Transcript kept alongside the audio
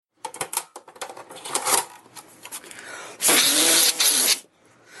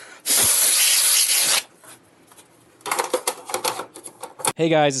Hey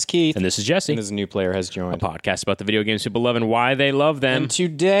guys, it's Keith. And this is Jesse. And this new player has joined. A podcast about the video games people love and why they love them. And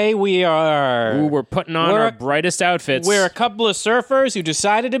today we're putting on our brightest outfits. We're a couple of surfers who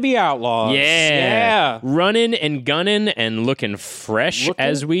decided to be outlaws. Yeah. Running and gunning and looking fresh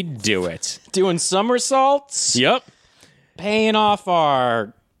as we do it. Doing somersaults. Yep. Paying off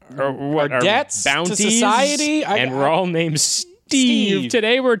our debts bounties to society. And we're all named Steve.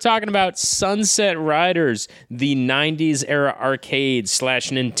 Today we're talking about Sunset Riders, the 90s era arcade /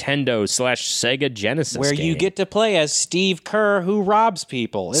 Nintendo / Sega Genesis where game. you get to play as Steve Kerr who robs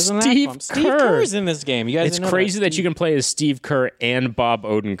people. Isn't Steve that fun? Kerr. Steve Kerr's in this game. You guys It's know crazy that you can play as Steve Kerr and Bob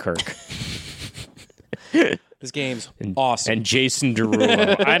Odenkirk. This game's awesome. And Jason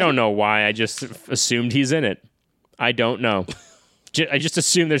Derulo. I don't know why. I just assumed he's in it. I don't know. I just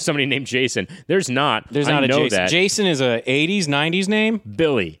assumed there's somebody named Jason. There's not. There's not a know Jason. That. Jason is a 80s, 90s name?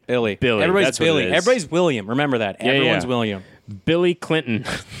 Billy. Everybody's That's Billy. What it is. Everybody's William. Remember that. Everyone's William. Billy Clinton.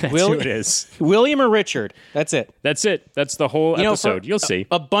 That's who it is. William or Richard. That's it. That's it. That's the whole episode. You'll see.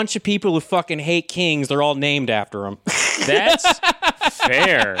 A bunch of people who fucking hate kings, they're all named after him. That's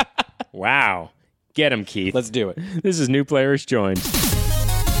fair. Wow. Get him, Keith. Let's do it. This is New Players Joined.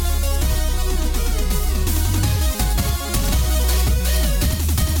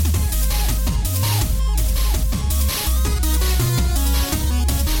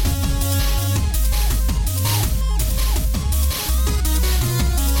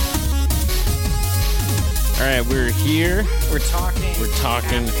 All right, we're here. We're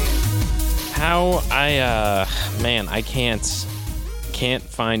talking. How I can't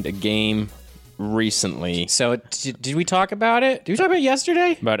find a game recently. So did we talk about it? Did we talk about it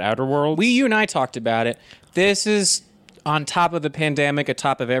yesterday? About Outer Worlds? You and I talked about it. This is on top of the pandemic, on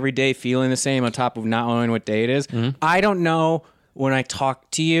top of every day feeling the same, on top of not knowing what day it is. Mm-hmm. I don't know when I talk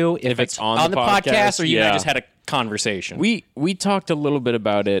to you if it's on the podcast or you and I just had a conversation. We talked a little bit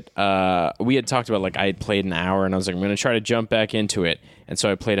about it. We had talked about, like, I had played an hour and I was like, I'm going to try to jump back into it. And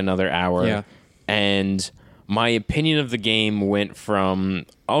so I played another hour. Yeah. And my opinion of the game went from,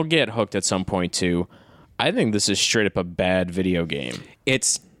 I'll get hooked at some point, to, I think this is straight up a bad video game.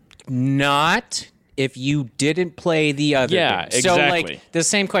 It's not if you didn't play the other game. Exactly. So, like, the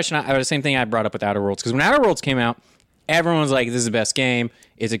same question, the same thing I brought up with Outer Worlds. Because when Outer Worlds came out, everyone was like, this is the best game.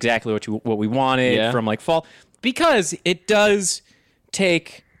 It's exactly what we wanted from, like, fall. Because it does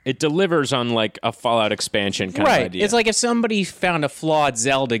take... It delivers on, like, a Fallout expansion kind of idea. It's like if somebody found a flawed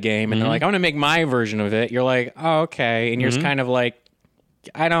Zelda game and they're like, I'm going to make my version of it. You're like, oh, okay. And you're just kind of like,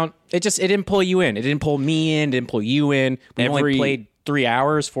 it didn't pull you in. It didn't pull me in. It didn't pull you in. We only played 3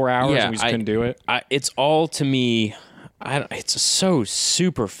 hours, 4 hours, and we just couldn't do it. It's all, to me, it's so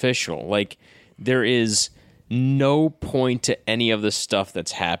superficial. Like, there is no point to any of the stuff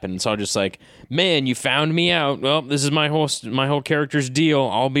that's happened. So I'm just like, man, you found me out. Well, this is my whole character's deal.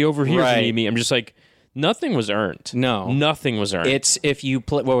 I'll be over here if you need me. I'm just like, nothing was earned. No. Nothing was earned. It's if you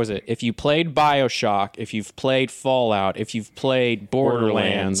what was it? If you played BioShock, if you've played Fallout, if you've played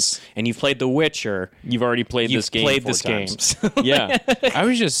Borderlands, and you've played The Witcher, you've already played this game. Played 4 this times. games. Yeah. I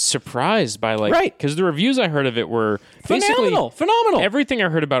was just surprised by, like, because the reviews I heard of it were basically phenomenal. Everything I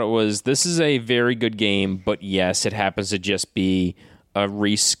heard about it was, this is a very good game, but yes, it happens to just be a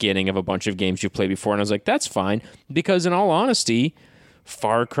reskinning of a bunch of games you've played before. And I was like, that's fine, because in all honesty,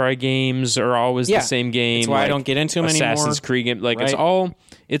 Far Cry games are always the same game. That's why I don't get into them anymore. Assassin's Creed game, like it's all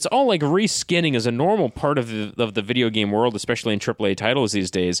like reskinning is a normal part of the video game world, especially in AAA titles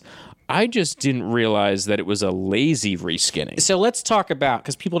these days. I just didn't realize that it was a lazy reskinning. So let's talk about,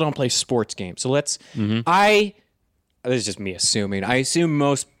 because people don't play sports games. So let's this is just me assuming. I assume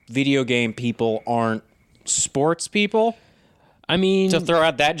most video game people aren't sports people. I mean, to throw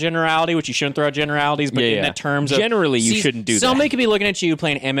out that generality, which you shouldn't throw out generalities, but in the terms of... Generally, you shouldn't do that. Somebody could be looking at you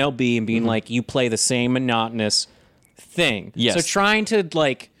playing MLB and being like, you play the same monotonous thing. Yes. So trying to,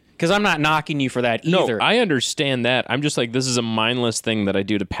 like... Because I'm not knocking you for that either. No, I understand that. I'm just like, this is a mindless thing that I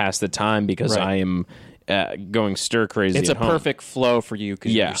do to pass the time because I am going stir crazy It's at a home. perfect flow for you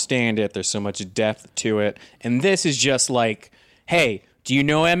because you understand it. There's so much depth to it. And this is just like, hey... Do you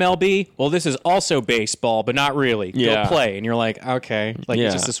know MLB? Well, this is also baseball, but not really. Go play. And you're like, okay. Like,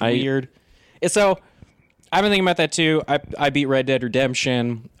 it's just this weird... And so, I've been thinking about that, too. I beat Red Dead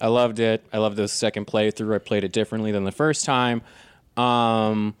Redemption. I loved it. I loved the second playthrough. I played it differently than the first time.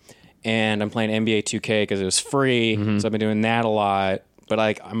 And I'm playing NBA 2K because it was free. So, I've been doing that a lot. But,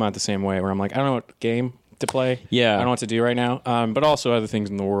 like, I'm not the same way where I'm like, I don't know what game to play. Yeah. I don't know what to do right now. But also, other things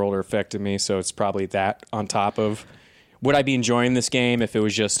in the world are affecting me. So, it's probably that on top of... Would I be enjoying this game if it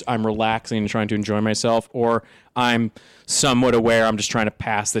was just I'm relaxing and trying to enjoy myself, or I'm somewhat aware I'm just trying to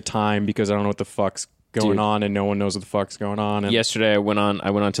pass the time because I don't know what the fuck's going on and no one knows what the fuck's going on. And yesterday I went on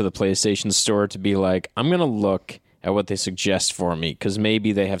to the PlayStation store to be like, I'm going to look at what they suggest for me because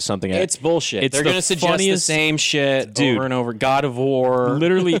maybe they have something. It's bullshit. They're going to suggest the same shit over and over. God of War.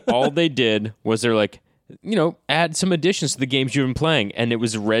 Literally all they did was they're like, add some additions to the games you've been playing. And it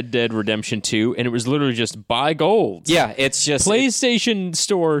was Red Dead Redemption 2, and it was literally just buy gold. Yeah, it's just... PlayStation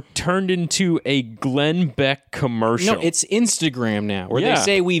Store turned into a Glenn Beck commercial. No, it's Instagram now, where they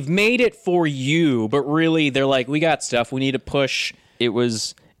say, we've made it for you, but really, they're like, we got stuff we need to push.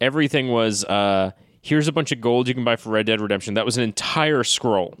 Everything was... here's a bunch of gold you can buy for Red Dead Redemption. That was an entire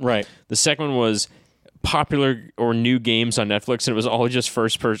scroll. Right. The second one was popular or new games on Netflix, and it was all just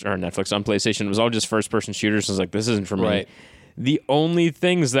first person, or Netflix on PlayStation. It was all just first person shooters. I was like, this isn't for me. Right. The only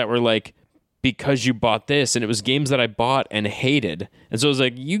things that were like, because you bought this, and it was games that I bought and hated. And so I was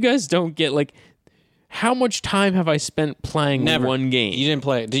like, you guys don't get like, how much time have I spent playing one game? You didn't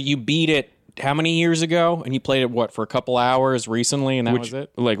play it. Did you beat it? How many years ago? And you played it, for a couple hours recently, and that was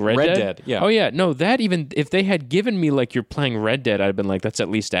it? Like Red Dead? Yeah. Oh, yeah. No, that even... If they had given me, like, you're playing Red Dead, I'd have been like, that's at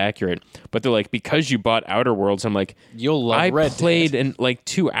least accurate. But they're like, because you bought Outer Worlds, I'm like... You'll love Red Dead. I played in, like,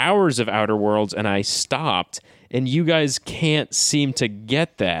 2 hours of Outer Worlds, and I stopped. And you guys can't seem to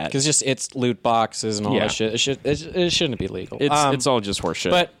get that. Because it's loot boxes and all that shit. It shouldn't be legal. It's all just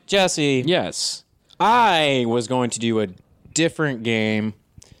horseshit. But, Jesse... Yes. I was going to do a different game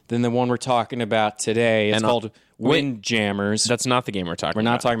than the one we're talking about today. It's called Windjammers. That's not the game we're talking about. We're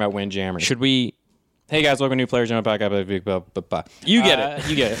not talking about Windjammers. Should we... Hey guys, welcome to New Players Jump Back Up. You get it.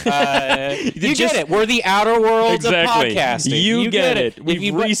 You get it. You get it. We're the Outer Worlds of podcasting. You get it.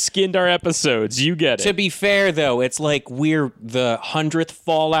 We've reskinned our episodes. You get it. To be fair, though, it's like we're the 100th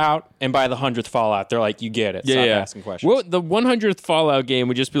Fallout, and by the 100th Fallout, they're like, you get it. Stop asking questions. Well, the 100th Fallout game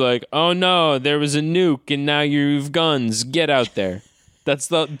would just be like, oh no, there was a nuke, and now you've guns. Get out there. That's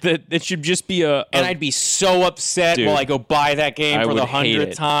it should just be a and I'd be so upset while I go buy that game for the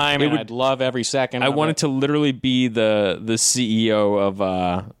 100th time, and I'd love every second. I wanted to literally be the CEO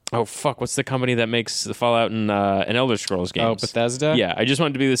of what's the company that makes the Fallout and Elder Scrolls games? Oh, Bethesda? Yeah, I just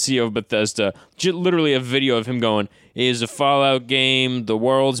wanted to be the CEO of Bethesda. Literally a video of him going, "Is a Fallout game, the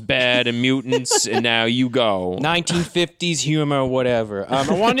world's bad and mutants, and now you go." 1950s humor, whatever.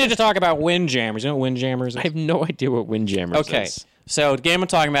 I wanted to talk about Windjammers. You know what Windjammers is? I have no idea what Windjammers is. Okay. So the game I'm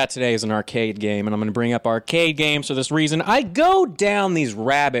talking about today is an arcade game, and I'm going to bring up arcade games for this reason. I go down these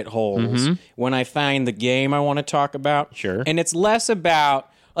rabbit holes when I find the game I want to talk about. Sure. And it's less about,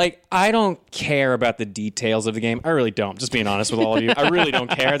 like, I don't care about the details of the game. I really don't, just being honest with all of you. I really don't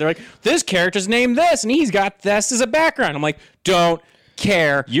care. They're like, this character's named this, and he's got this as a background. I'm like, don't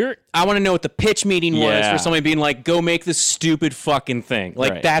care. I want to know what the pitch meeting was for somebody being like, go make this stupid fucking thing.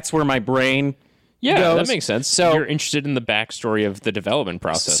 Like, that's where my brain... Yeah, that makes sense. So you're interested in the backstory of the development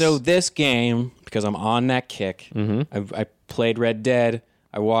process. So this game, because I'm on that kick, I played Red Dead.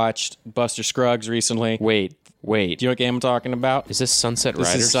 I watched Buster Scruggs recently. Wait. Do you know what game I'm talking about? Is this Sunset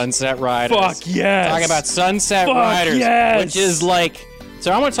Riders? This is Sunset Riders. Fuck yes! Talking about Sunset Riders, which is like...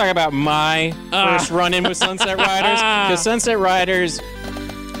 So I want to talk about my first run-in with Sunset Riders, because Sunset Riders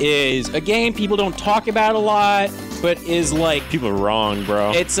is a game people don't talk about a lot, but is like... People are wrong,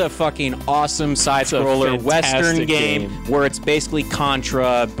 bro. It's a fucking awesome side-scroller Western game where it's basically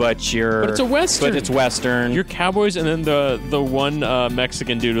Contra, but it's a Western. But it's Western. You're cowboys and then the one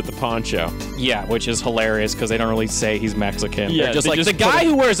Mexican dude with the poncho. Yeah, which is hilarious because they don't really say he's Mexican. Yeah, they're just like, the guy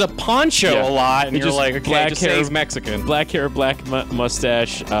who wears a poncho a lot, and you're like, okay, just say he's Mexican. Black hair, black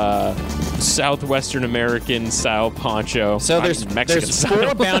mustache, Southwestern American style poncho. So there's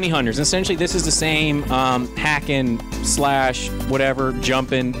four bounty hunters. Essentially, this is the same hacking slash whatever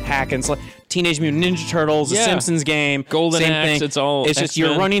jumping hacking slash Teenage Mutant Ninja Turtles, the Simpsons game, Golden same Axe. thing. It's all. It's just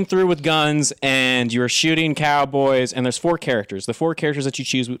you're running through with guns and you're shooting cowboys. And there's 4 characters. The 4 characters that you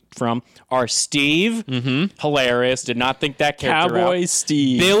choose from are Steve, hilarious. Did not think that character Cowboy out.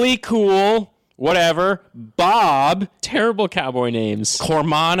 Steve, Billy Cool, whatever. Bob, terrible cowboy names.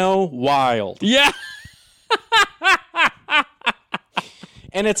 Cormano Wild. Yeah.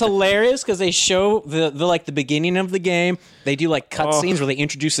 And it's hilarious because they show the beginning of the game. They do like cutscenes where they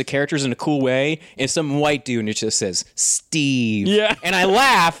introduce the characters in a cool way. And some white dude and it just says Steve. Yeah. And I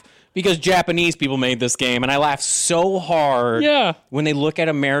laugh because Japanese people made this game, and I laugh so hard when they look at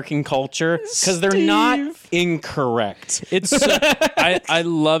American culture because they're not incorrect. It's I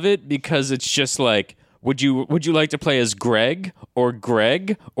love it because it's just like would you like to play as Greg or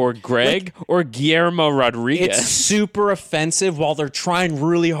Greg or Greg or Guillermo Rodriguez? It's super offensive while they're trying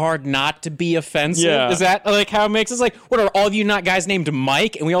really hard not to be offensive. Yeah. Is that like how it makes us like, what are all of you not guys named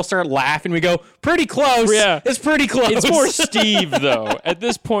Mike? And we all start laughing. We go, pretty close. Yeah. It's pretty close. It's more Steve, though. At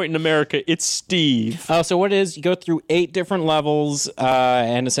this point in America, it's Steve. So what it is, you go through 8 different levels,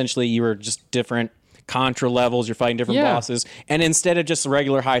 and essentially you are just different Contra levels. You're fighting different bosses. And instead of just a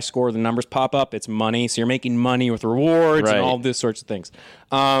regular high score, the numbers pop up. It's money. So you're making money with rewards and all this sorts of things.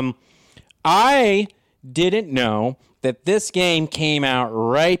 I didn't know that this game came out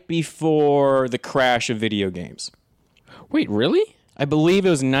right before the crash of video games. Wait, really? I believe it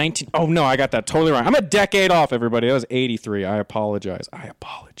was 19... Oh, no, I got that totally wrong. I'm a decade off, everybody. That was 83. I apologize.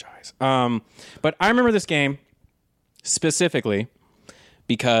 But I remember this game specifically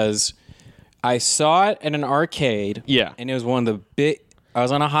because I saw it at an arcade. Yeah. And it was one of the big... I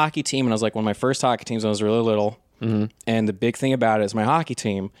was on a hockey team, and I was like one of my first hockey teams when I was really little. Mm-hmm. And the big thing about it is my hockey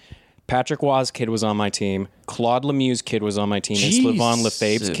team... Patrick Waugh's kid was on my team. Claude Lemieux's kid was on my team. And Slavon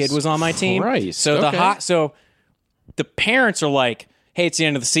Lefebvre's kid was on my team. So the parents are like, hey, it's the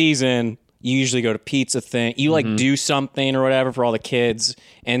end of the season. You usually go to pizza thing. You like do something or whatever for all the kids.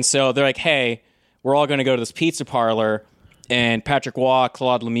 And so they're like, hey, we're all going to go to this pizza parlor. And Patrick Waugh,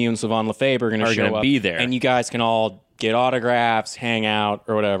 Claude Lemieux, and Slavon Lefebvre are going to show up. Be there. And you guys can all get autographs, hang out,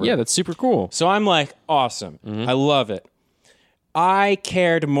 or whatever. Yeah, that's super cool. So I'm like, awesome. I love it. I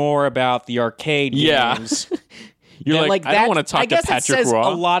cared more about the arcade games. You're like, I don't want to talk to Patrick Waugh. I guess it says a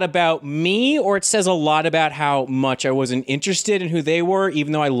lot about me, or it says a lot about how much I wasn't interested in who they were,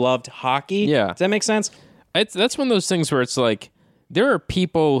 even though I loved hockey. Yeah. Does that make sense? That's one of those things where it's like, there are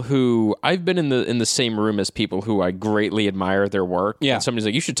people who I've been in the same room as people who I greatly admire their work. Yeah. And somebody's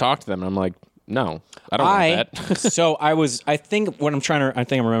like, you should talk to them. And I'm like, no, I don't want that. So I think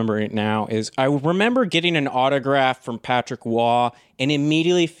I'm remembering it now is I remember getting an autograph from Patrick Waugh and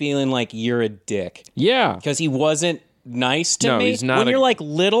immediately feeling like you're a dick. Yeah. Because he wasn't nice to me. He's not when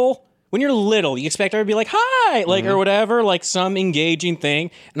you're little, you expect everybody to be like, hi, like, or whatever, like some engaging thing.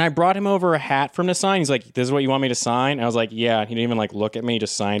 And I brought him over a hat from the sign. He's like, this is what you want me to sign? And I was like, yeah. He didn't even like look at me, he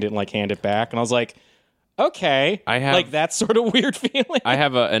just signed it and like hand it back. And I was like, okay. I have like that sort of weird feeling. I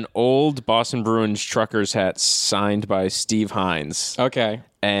have an old Boston Bruins Truckers hat signed by Steve Hines. Okay.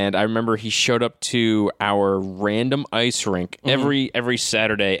 And I remember he showed up to our random ice rink every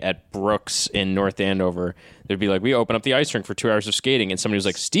Saturday at Brooks in North Andover. There'd be like, we open up the ice rink for 2 hours of skating, and somebody was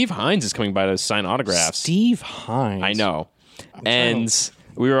like, Steve Hines is coming by to sign autographs. Steve Hines. I know. And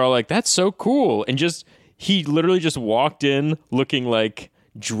we were all like, that's so cool. And he literally just walked in looking like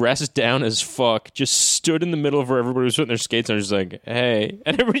dressed down as fuck, just stood in the middle of where everybody was putting their skates and I was just like, hey.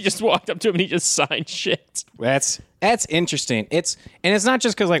 And everybody just walked up to him and he just signed shit. That's interesting. It's not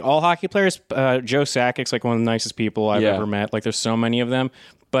just because like all hockey players, Joe Sakic's like one of the nicest people I've ever met. Like there's so many of them.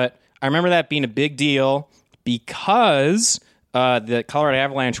 But I remember that being a big deal because the Colorado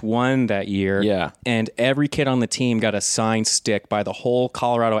Avalanche won that year. Yeah. And every kid on the team got a signed stick by the whole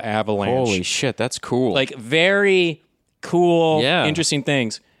Colorado Avalanche. Holy shit, that's cool. Like very cool, interesting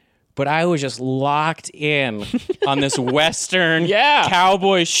things. But I was just locked in on this Western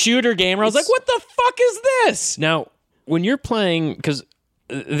cowboy shooter game where I was like, what the fuck is this? Now, when you're playing, because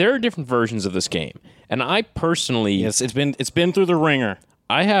there are different versions of this game, and I personally... Yes, it's been through the ringer.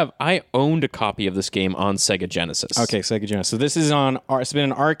 I owned a copy of this game on Sega Genesis. Okay, Sega Genesis. So this is it's been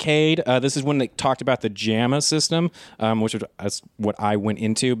an arcade. This is when they talked about the JAMA system, which is what I went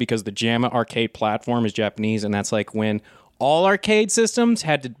into because the JAMA arcade platform is Japanese, and that's like when all arcade systems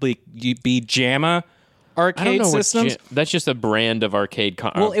had to be JAMA arcade systems. That's just a brand of arcade.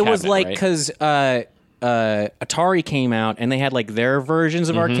 Well, it was like because Atari came out and they had like their versions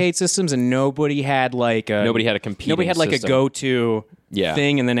of arcade systems, and nobody had like a go-to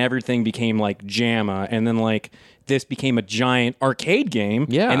thing, and then everything became like JAMA, and then like this became a giant arcade game,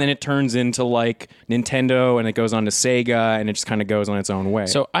 and then it turns into like Nintendo, and it goes on to Sega, and it just kind of goes on its own way.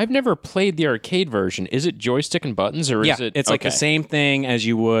 So I've never played the arcade version. Is it joystick and buttons, or is it? It's like the same thing as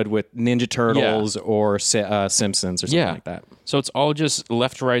you would with Ninja Turtles or Simpsons or something like that. So it's all just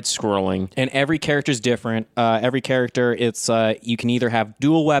left to right scrolling, and every character's different. Every character, it's you can either have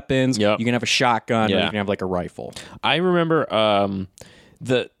dual weapons, you can have a shotgun, or you can have like a rifle. I remember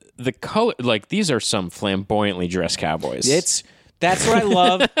the color, like these are some flamboyantly dressed cowboys. That's what I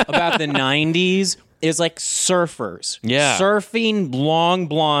love about the 90s is like surfers. Yeah. Surfing long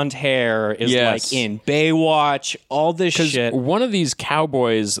blonde hair is like in Baywatch, all this shit. One of these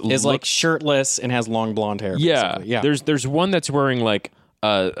cowboys is like shirtless and has long blonde hair. Yeah. Yeah. There's one that's wearing like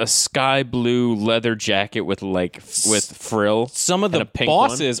a sky blue leather jacket with frill. Some of the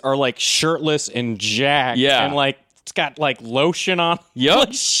bosses are like shirtless and jacked. Yeah. And like it's got like lotion on. Yup.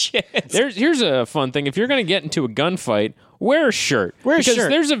 Like, shit. Here's a fun thing. If you're going to get into a gunfight, wear a shirt. Because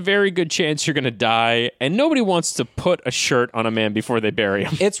there's a very good chance you're going to die, and nobody wants to put a shirt on a man before they bury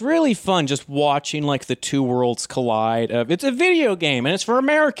him. It's really fun just watching like the two worlds collide. It's a video game, and it's for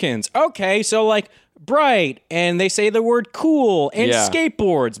Americans. Okay, so like bright, and they say the word cool, and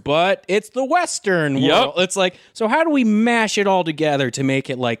skateboards, but it's the Western world. It's like, so how do we mash it all together to make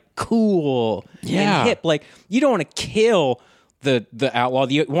it like cool and hip? Like, you don't want to kill the outlaw.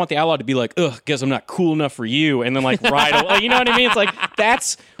 You want the outlaw to be like, ugh, guess I'm not cool enough for you, and then like ride away. You know what I mean? It's like,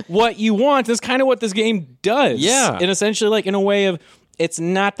 that's what you want. That's kind of what this game does. Yeah. And essentially, like, in a way of, it's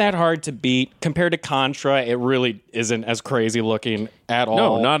not that hard to beat. Compared to Contra, it really isn't as crazy looking at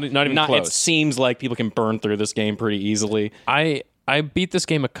all. No, not even close. It seems like people can burn through this game pretty easily. I beat this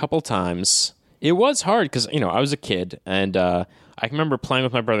game a couple times. It was hard because, I was a kid, and I can remember playing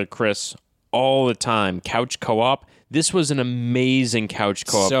with my brother Chris all the time, couch co-op. This was an amazing couch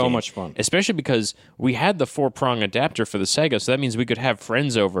co-op So game, much fun. especially because we had the 4-prong adapter for the Sega, so that means we could have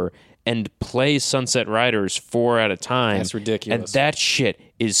friends over and play Sunset Riders 4 at a time. That's ridiculous. And that shit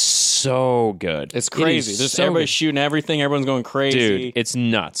is so good. It's crazy. There's everybody's shooting everything. Everyone's going crazy. Dude, it's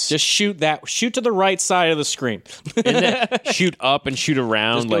nuts. Just shoot to the right side of the screen. And then shoot up and shoot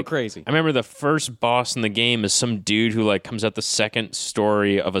around. Just go crazy. I remember the first boss in the game is some dude who like comes out the second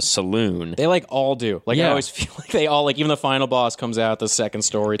story of a saloon. They like all do. Like I always feel like they all, like, even the final boss comes out the second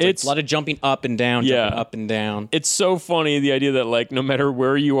story. It's like a lot of jumping up and down, jumping up and down. It's so funny, the idea that like no matter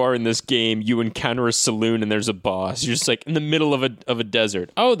where you are in this game, you encounter a saloon and there's a boss. You're just like in the middle of a desert.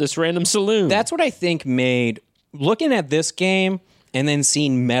 Oh, this random saloon. That's what I think made, looking at this game and then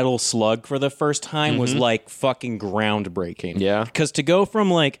seeing Metal Slug for the first time was like fucking groundbreaking. Yeah. Because to go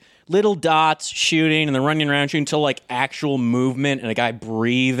from like little dots shooting and then running around shooting to like actual movement and a guy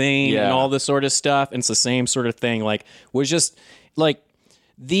breathing and all this sort of stuff, and it's the same sort of thing, like, was just like,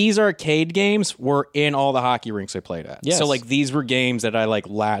 these arcade games were in all the hockey rinks I played at. Yes. So, like, these were games that I, like,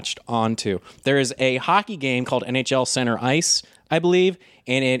 latched onto. There is a hockey game called NHL Center Ice, I believe,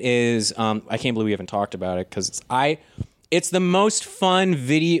 and it is, I can't believe we haven't talked about it, because it's the most fun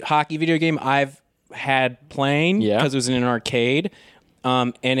hockey video game I've had playing, because it was in an arcade,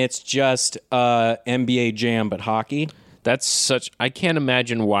 and it's just NBA Jam, but hockey. I can't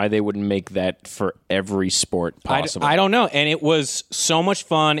imagine why they wouldn't make that for every sport possible. I don't know. And it was so much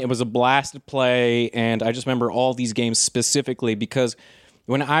fun. It was a blast to play. And I just remember all these games specifically because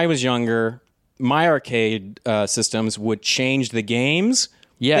when I was younger, my arcade systems would change the games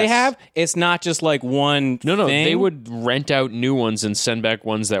they have. It's not just like one thing. No, they would rent out new ones and send back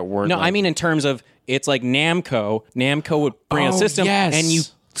ones that weren't. No, I mean in terms of, it's like Namco. Namco would bring a system and you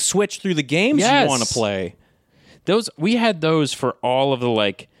switch through the games you want to play. We had those for all of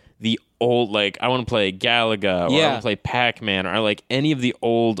the old, like, I want to play Galaga, or I want to play Pac-Man, or like any of the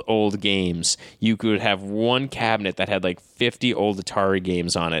old games. You could have one cabinet that had like 50 old Atari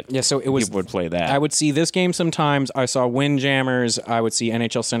games on it. Yeah, so it was. People would play that. I would see this game sometimes. I saw Windjammers. I would see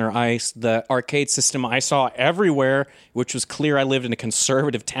NHL Center Ice. The arcade system I saw everywhere, which was clear I lived in a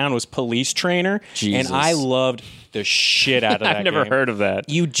conservative town, was Police Trainer. Jesus. And I loved the shit out of that I've never game. heard of that.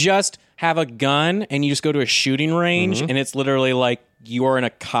 You just have a gun and you just go to a shooting range, and it's literally like you're in a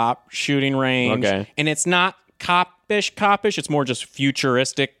cop shooting range. Okay. And it's not copish. It's more just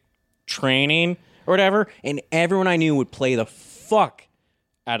futuristic training or whatever. And everyone I knew would play the fuck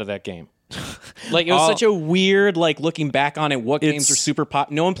out of that game. Like, it was such a weird, like, looking back on it, what games are super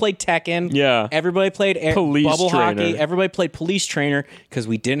pop. No one played Tekken. Yeah. Everybody played Bubble Trainer. Hockey. Everybody played Police Trainer because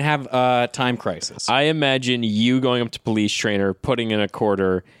we didn't have Time Crisis. I imagine you going up to Police Trainer, putting in a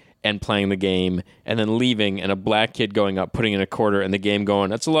quarter and playing the game, and then leaving, and a black kid going up, putting in a quarter, and the game going,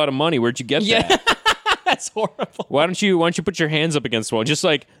 that's a lot of money. Where'd you get that? That's horrible. Why don't you put your hands up against the wall? Just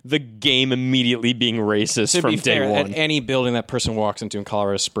like the game immediately being racist from day one. At any building that person walks into in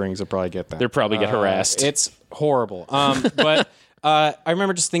Colorado Springs, they'll probably get that. They'll probably get harassed. It's horrible. But I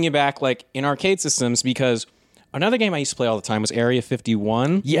remember just thinking back, like, in arcade systems, because another game I used to play all the time was Area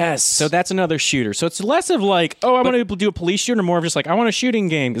 51. Yes. So that's another shooter. So it's less of like, I want to do a police shooter, more of just like, I want a shooting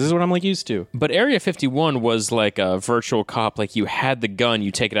game, because this is what I'm like used to. But Area 51 was like a virtual cop. Like, you had the gun, you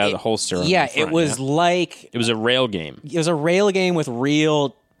take it out of the holster. Yeah, it was like... It was a rail game. It was a rail game with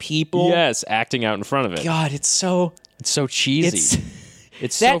real people. Yes, acting out in front of it. God, it's so cheesy.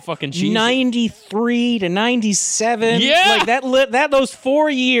 It's so fucking cheesy. 93 to 97. Yeah. Like those 4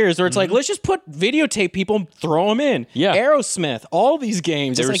 years where it's like, let's just put videotape people and throw them in. Yeah. Aerosmith, all these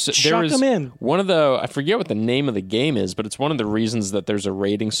games. Chuck them in. One of the, I forget what the name of the game is, but it's one of the reasons that there's a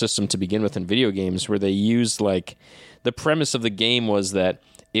rating system to begin with in video games where they used like, the premise of the game was that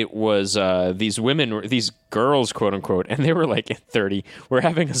it was these women, these girls, quote unquote, and they were like 30, were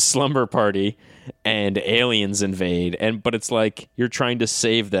having a slumber party and aliens invade. But it's like you're trying to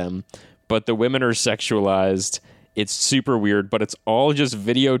save them, but the women are sexualized. It's super weird, but it's all just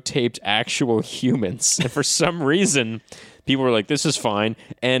videotaped actual humans. And for some reason, people were like, this is fine.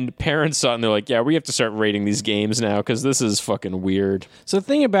 And parents saw it and they're like, yeah, we have to start rating these games now because this is fucking weird. So the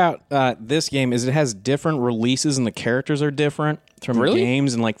thing about this game is it has different releases and the characters are different from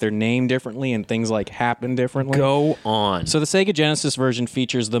games and like they're named differently and things like happen differently. Go on. So the Sega Genesis version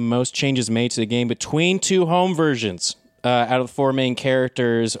features the most changes made to the game between two home versions. Out of the 4 main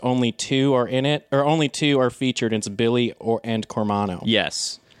characters, only 2 are in it, or only 2 are featured. It's Billy and Cormano.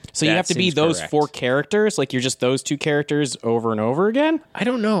 Yes. So you have to be those correct. 4 characters? Like you're just those 2 characters over and over again? I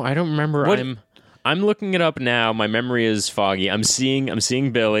don't know. I don't remember. I'm looking it up now. My memory is foggy. I'm seeing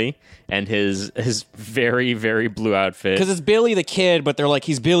Billy and his very, very blue outfit. Because it's Billy the Kid, but they're like,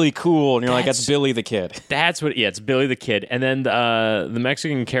 he's Billy Cool, and you're like, that's Billy the Kid. That's what, yeah, it's Billy the Kid. And then the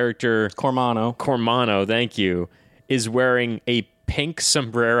Mexican character... Cormano, thank you, is wearing a pink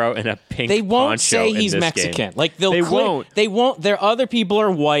sombrero and a pink poncho. They won't say he's Mexican. Game. Like they won't. They won't. Their other people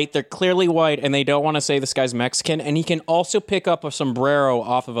are white. They're clearly white, and they don't want to say this guy's Mexican. And he can also pick up a sombrero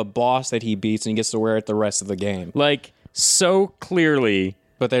off of a boss that he beats, and he gets to wear it the rest of the game. Like so clearly,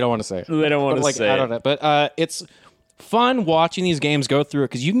 but they don't want to say it. They don't want to say I don't know. But it's fun watching these games go through it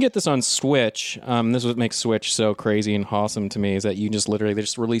because you can get this on Switch. This is what makes Switch so crazy and awesome to me is that you just literally they're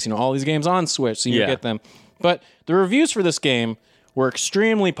just releasing all these games on Switch, so you get them. But the reviews for this game were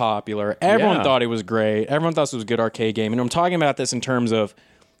extremely popular. Everyone thought it was great. Everyone thought it was a good arcade game. And I'm talking about this in terms of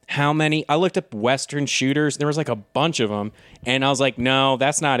how many... I looked up Western shooters. There was like a bunch of them. And I was like, no,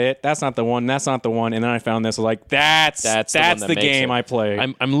 that's not it. That's not the one. That's not the one. And then I found this. I was like, that's the game I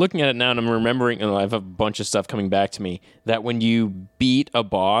played. I'm looking at it now and I'm remembering... And I have a bunch of stuff coming back to me. That when you beat a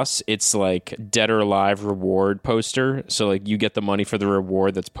boss, it's like dead or alive reward poster. So like you get the money for the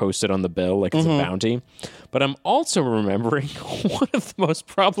reward that's posted on the bill. Like it's a bounty. But I'm also remembering one of the most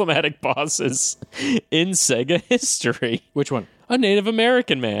problematic bosses in Sega history. Which one? A Native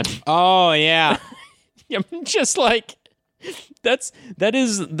American man. Oh, yeah. I'm just like, it's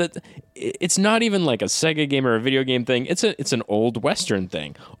not even like a Sega game or a video game thing. It's an old Western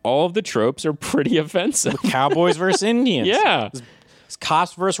thing. All of the tropes are pretty offensive. Cowboys versus Indians. Yeah. It's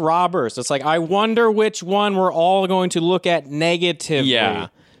cops versus robbers. It's like, I wonder which one we're all going to look at negatively. Yeah.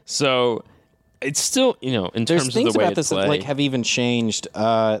 So... It's still, in terms of the way there's things about this that like have even changed.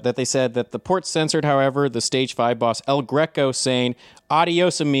 That they said that the port censored, however, the Stage 5 boss El Greco saying,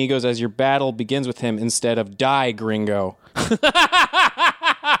 "Adios amigos," as your battle begins with him instead of "Die, gringo."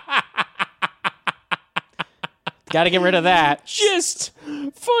 Got to get rid of that. Just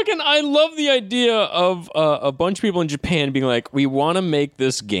fucking, I love the idea of a bunch of people in Japan being like, we want to make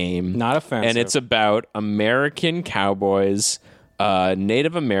this game. Not offensive. And it's about American cowboys,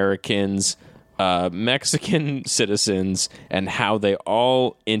 Native Americans, Mexican citizens, and how they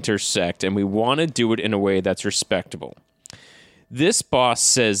all intersect, and we want to do it in a way that's respectable. This boss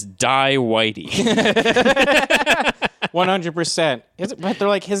says, "Die, whitey." 100%. But they're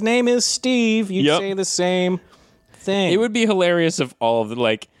like, his name is Steve. You'd say the same thing. It would be hilarious if all of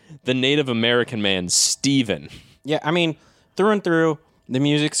the Native American man, Steven. Yeah, I mean, through and through, the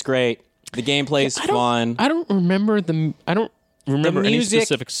music's great. The gameplay's fun. I don't remember any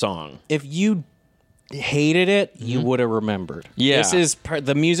specific song. If you hated it, you would have remembered. Yeah. This is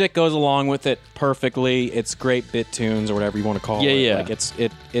the music goes along with it perfectly. It's great bit tunes or whatever you want to call it. Yeah. Like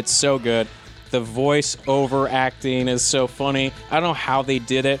it's so good. The voice over acting is so funny. I don't know how they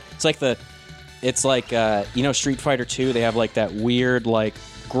did it. It's like Street Fighter 2, they have like that weird like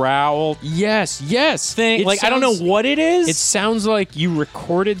growl yes thing. I don't know what it is. It sounds like you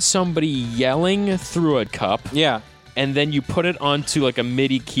recorded somebody yelling through a cup. Yeah. And then you put it onto like a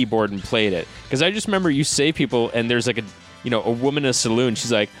MIDI keyboard and played it. Because I just remember you say people, and there's like a woman in a saloon.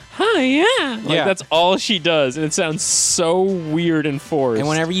 She's like, "Hi, yeah." That's all she does, and it sounds so weird and forced. And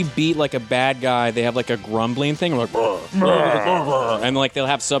whenever you beat like a bad guy, they have like a grumbling thing, like, and like they'll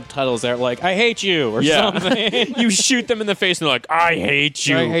have subtitles that are like, "I hate you," or something. You shoot them in the face, and they're like, "I hate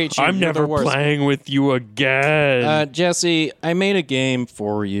you. I'm never playing with you again." Jesse, I made a game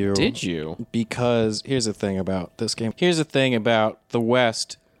for you. Did you? Because here's the thing about this game. Here's the thing about the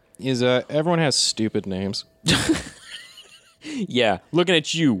West is everyone has stupid names. Yeah, looking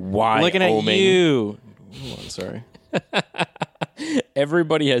at you, Wyoming. Looking at you. Hold on, sorry.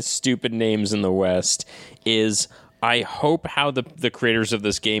 Everybody has stupid names in the West. I hope how the creators of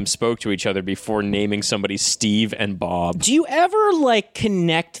this game spoke to each other before naming somebody Steve and Bob. Do you ever,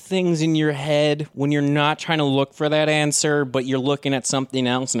 connect things in your head when you're not trying to look for that answer, but you're looking at something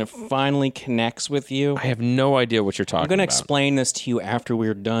else and it finally connects with you? I have no idea what you're talking about. I'm going to explain this to you after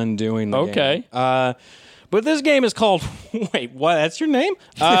we're done doing the game. Okay. But this game is called... Wait, what? That's your name?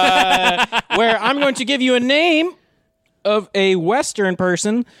 Where I'm going to give you a name of a Western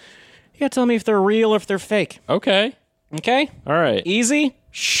person. You gotta tell me if they're real or if they're fake. Okay. Okay? All right. Easy?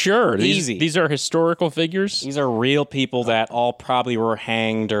 Sure. Easy. These are historical figures? These are real people that all probably were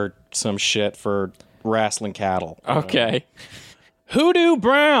hanged or some shit for wrestling cattle. Okay. Hoodoo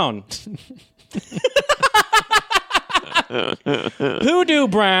Brown. Hoodoo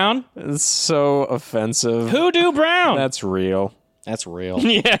Brown. It's so offensive. Hoodoo Brown. That's real. That's real.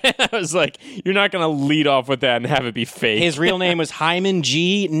 Yeah, I was like, you're not going to lead off with that and have it be fake. His real name was Hyman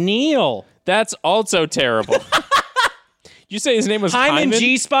G. Neal. That's also terrible. You say his name was Hyman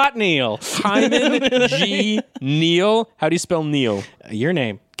G. Spot Neal. Hyman G. Neal? How do you spell Neal? Your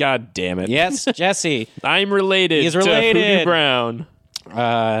name. God damn it. Yes, Jesse. I'm related. He's related. To Hoodoo Brown.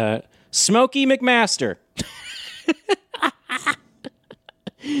 Smokey McMaster.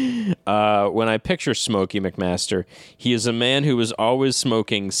 When I picture Smokey McMaster, he is a man who is always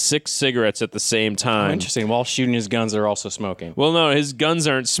smoking 6 cigarettes at the same time. Interesting. While shooting his guns, they're also smoking. Well, no, his guns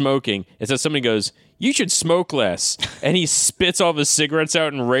aren't smoking. It's that somebody goes, you should smoke less. And he spits all of his cigarettes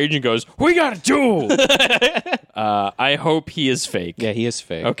out in rage and goes, we got a duel. I hope he is fake. Yeah, he is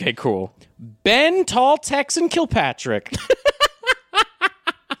fake. Okay, cool. Ben Tall Texan Kilpatrick.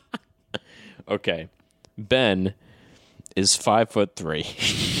 Okay. Ben is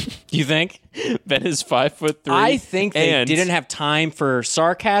 5'3". You think? Ben is 5'3". I think they didn't have time for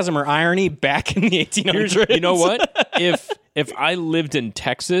sarcasm or irony back in the 1800s. You know what? If I lived in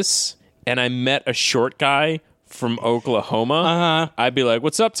Texas and I met a short guy from Oklahoma, I'd be like,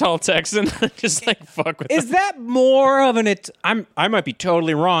 "What's up, tall Texan?" Just fuck with. Is that more of an? I might be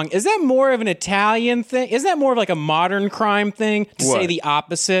totally wrong. Is that more of an Italian thing? Is that more of a modern crime thing to say the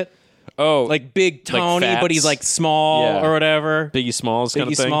opposite? Oh, like Big Tony, but he's small or whatever. Biggie Smalls kind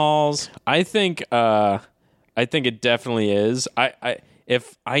of thing. Biggie Smalls. I think it definitely is.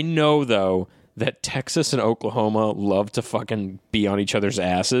 If I know though that Texas and Oklahoma love to fucking be on each other's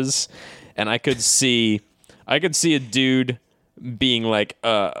asses, and I could see a dude being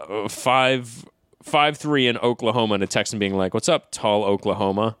 5'3" in Oklahoma and a Texan being like, "What's up, tall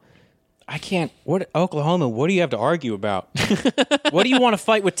Oklahoma?" I can't. What Oklahoma? What do you have to argue about? What do you want to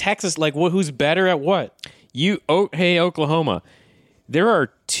fight with Texas? Who's better at what? Hey, Oklahoma. There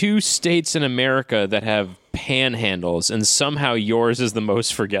are 2 states in America that have panhandles, and somehow yours is the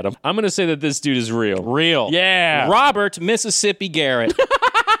most forgettable. I'm going to say that this dude is real. Real. Yeah. Robert Mississippi Garrett.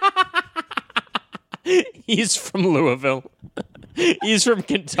 He's from Louisville. He's from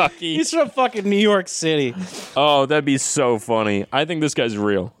Kentucky. He's from fucking New York City. Oh, that'd be so funny. I think this guy's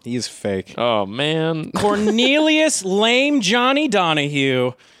real. He's fake. Oh, man. Cornelius Lame Johnny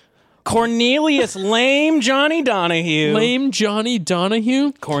Donahue. Cornelius Lame Johnny Donahue. Lame Johnny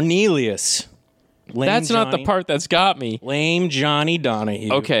Donahue? Cornelius. That's not the part that's got me. Lame Johnny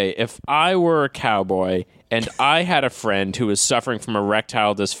Donahue. Okay, if I were a cowboy and I had a friend who was suffering from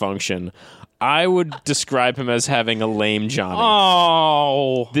erectile dysfunction, I would describe him as having a lame Johnny.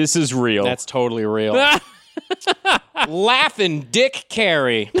 Oh. This is real. That's totally real. Laughing Dick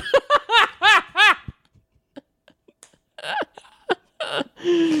Carey.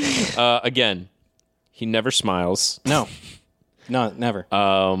 Again, he never smiles. No, never.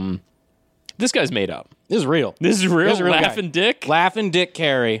 This guy's made up. This is real. This is real. This is a real Laughing Dick? Laughing Dick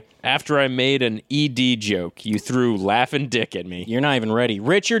Carey. After I made an ED joke, you threw Laughing Dick at me. You're not even ready.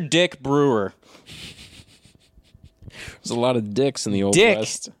 Richard Dick Brewer. There's a lot of dicks in the Old Dick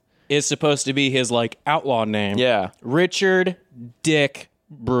West. is supposed to be his outlaw name. Yeah. Richard Dick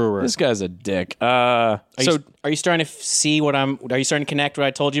Brewer. This guy's a dick. Are you starting to see are you starting to connect what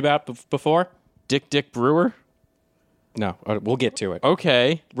I told you about before? Dick Brewer? No, we'll get to it.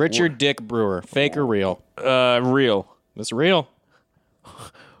 Okay. Richard Dick Brewer. Fake or real? Real. It's real.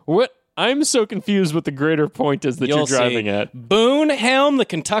 What? I'm so confused what the greater point is that you're driving at. Boone Helm, the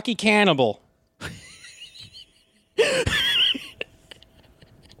Kentucky Cannibal.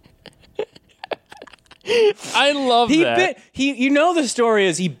 I love that. You know the story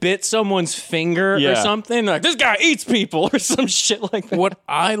is he bit someone's finger or something. This guy eats people or some shit like that. What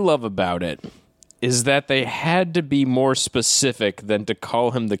I love about it is that they had to be more specific than to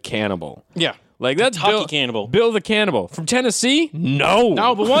call him the cannibal. Yeah. Like, that's Kentucky cannibal. Bill the Cannibal. From Tennessee? No.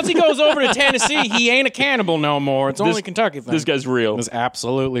 No, but once he goes over to Tennessee, he ain't a cannibal no more. It's only a Kentucky thing. This guy's real. It's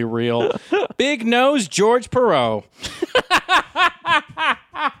absolutely real. Big Nose George Perot.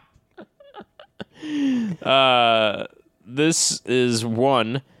 This is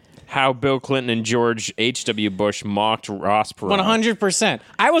one, how Bill Clinton and George H.W. Bush mocked Ross Perot. 100%.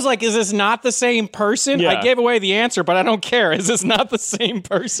 I was like, is this not the same person? Yeah. I gave away the answer, but I don't care. Is this not the same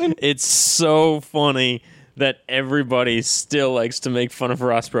person? It's so funny that everybody still likes to make fun of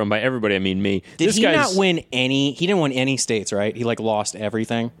Ross Perot. And by everybody, I mean me. Did he not win any? He didn't win any states, right? He like lost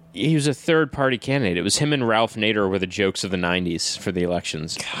everything. He was a third-party candidate. It was him and Ralph Nader were the jokes of the 90s for the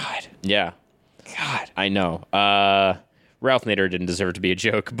elections. God. Yeah. God. I know. Ralph Nader didn't deserve to be a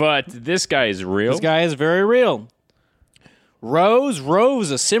joke, but this guy is real. This guy is very real. Rose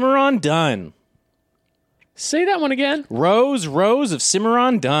of Cimarron Dunn. Say that one again. Rose of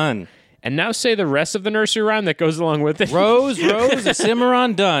Cimarron Dunn. And now say the rest of the nursery rhyme that goes along with it. Rose of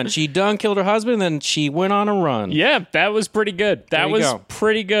Cimarron Dunn. She done killed her husband, then she went on a run. Yeah, that was pretty good. That was go.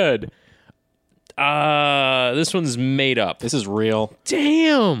 pretty good. This one's made up. This is real.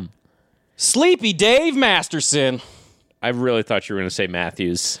 Damn. Sleepy Dave Masterson. I really thought you were going to say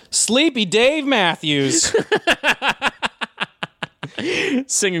Matthews. Sleepy Dave Matthews.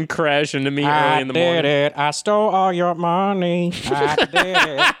 Singing Crash into me early in the morning. I did it. I stole all your money. I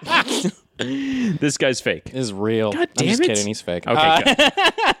did it. This guy's fake. This is real. God damn I'm just it. kidding. He's fake. Okay, good.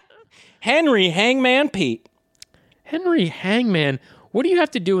 Henry Hangman Pete. Henry Hangman. What do you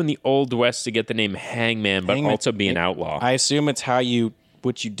have to do in the Old West to get the name Hangman, but also be an outlaw? I assume it's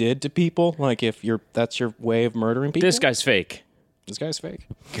what you did to people. Like if that's your way of murdering people. This guy's fake. This guy's fake.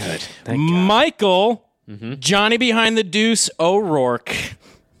 Good. Thank God. Michael. Mm-hmm. Johnny Behind the Deuce O'Rourke.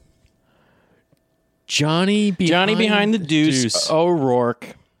 Johnny Behind the Deuce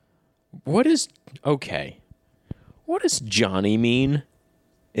O'Rourke. What does Johnny mean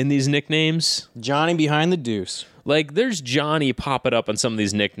in these nicknames? Johnny Behind the Deuce. Like, there's Johnny popping up on some of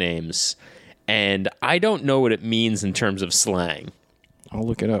these nicknames, and I don't know what it means in terms of slang. I'll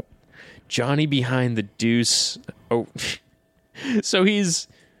look it up. Johnny Behind the Deuce. Oh, so he's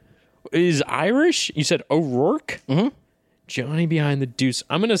Irish? You said O'Rourke? Mm-hmm. Johnny Behind the Deuce.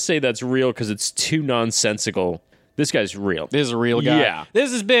 I'm going to say that's real because it's too nonsensical. This guy's real. This is a real guy. Yeah.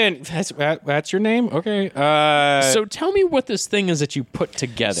 This has been... That's your name? Okay. So tell me what this thing is that you put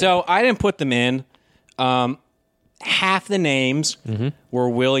together. So I didn't put them in. Half the names were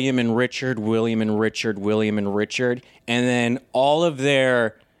William and Richard, William and Richard, William and Richard. And then all of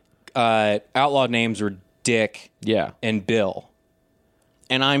their outlaw names were Dick and Bill.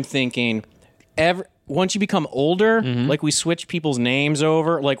 And I'm thinking, once you become older, like we switch people's names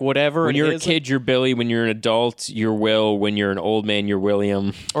over, like whatever. When you're a kid, you're Billy. When you're an adult, you're Will. When you're an old man, you're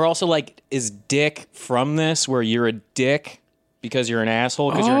William. Or also, like, is Dick from this, where you're a dick because you're an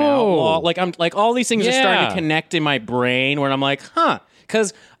asshole because you're an outlaw? Like, I'm like all these things are starting to connect in my brain, where I'm like,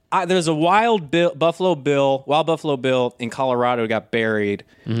 because there's a wild Buffalo Bill in Colorado got buried,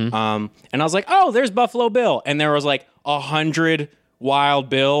 and I was like, oh, there's Buffalo Bill, and there was like 100 Wild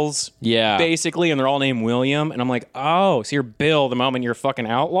Bills, basically, and they're all named William, and I'm like, oh, so you're Bill the moment you're a fucking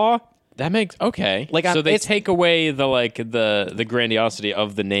outlaw? That makes like so they take away the grandiosity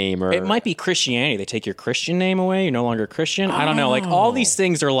of the name, or it might be Christianity. They take your Christian name away. You're no longer Christian. I don't know. Like all these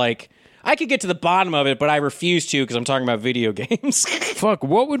things are like I could get to the bottom of it, but I refuse to because I'm talking about video games. Fuck,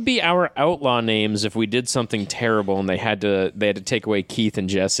 what would be our outlaw names if we did something terrible and they had to take away Keith and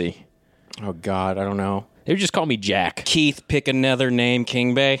Jesse? Oh God, I don't know. They would just call me Jack. Keith, pick another name,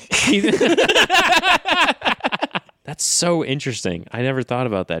 King Bay. That's so interesting. I never thought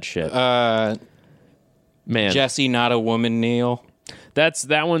about that shit. Man. Jesse, not a woman, Neil.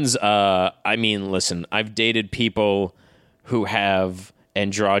 That one's, I mean, listen, I've dated people who have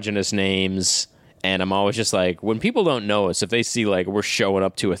androgynous names, and I'm always just like, when people don't know us, if they see, like, we're showing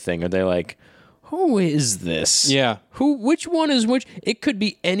up to a thing, are they like, who is this? Yeah. Which one is which? It could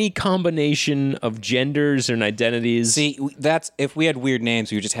be any combination of genders and identities. See, if we had weird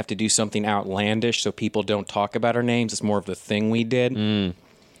names, we would just have to do something outlandish so people don't talk about our names. It's more of the thing we did.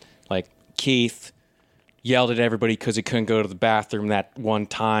 Like Keith yelled at everybody because he couldn't go to the bathroom that one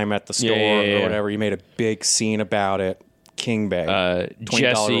time at the store or whatever. He made a big scene about it. King Bay.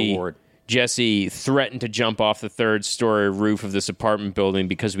 $20 reward. Jesse threatened to jump off the third-story roof of this apartment building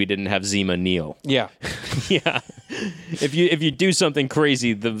because we didn't have Zima Neal. Yeah. Yeah. If you do something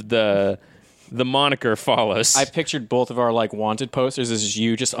crazy, the moniker follows. I pictured both of our like wanted posters. This is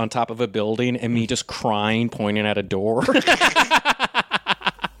you just on top of a building and me just crying, pointing at a door.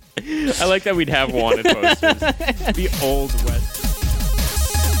 I like that we'd have wanted posters. The Old West.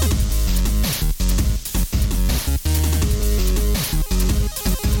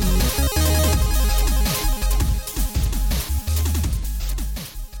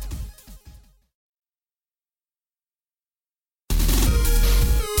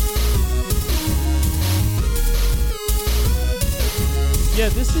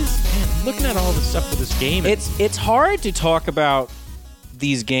 this is, man, I'm looking at all the stuff with this game. It's hard to talk about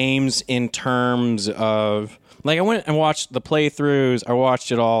these games in terms of, like, I went and watched the playthroughs. I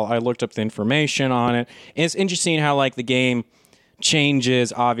watched it all. I looked up the information on it. And it's interesting how, like, the game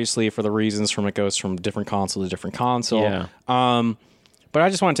changes, obviously, for the reasons from it goes from different console to different console. Yeah. But I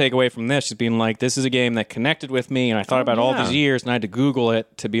just want to take away from this, just being like, this is a game that connected with me, and I thought about all these years, and I had to Google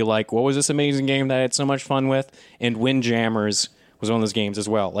it to be like, what was this amazing game that I had so much fun with? And Windjammers was one of those games as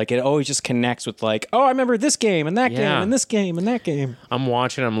well. Like, it always just connects with, like, oh, I remember this game, and that game, and this game, and that game. I'm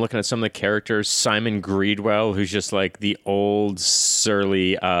looking at some of the characters. Simon Greedwell, who's just, like, the old,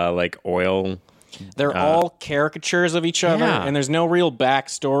 surly, like, oil... They're all caricatures of each other, and there's no real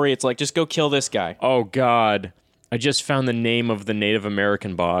backstory. It's like, just go kill this guy. Oh, God. I just found the name of the Native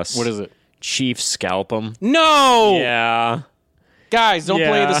American boss. What is it? Chief Scalp'em. No! Yeah. Guys, don't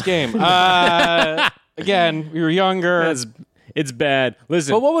play this game. Again, we were younger. It's bad.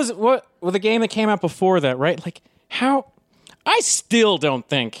 Listen. But what the game that came out before that, right? Like, how... I still don't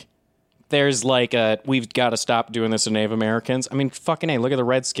think there's like we've got to stop doing this to Native Americans. I mean, fucking A, look at the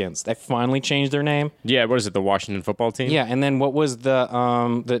Redskins. They finally changed their name. Yeah, what is it, the Washington football team? Yeah, and then what was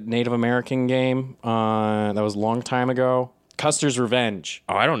the Native American game that was a long time ago? Custer's Revenge.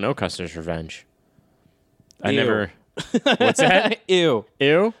 Oh, I don't know Custer's Revenge. I Ew. never... What's that? Ew.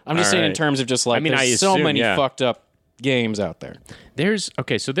 Ew? I'm just saying in terms of just like, I mean, there's so many fucked up games out there.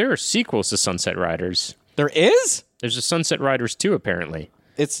 So there are sequels to Sunset Riders. There is? There's a Sunset Riders 2, apparently.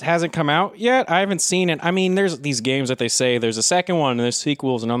 It hasn't come out yet. I haven't seen it. I mean, there's these games that they say there's a second one and there's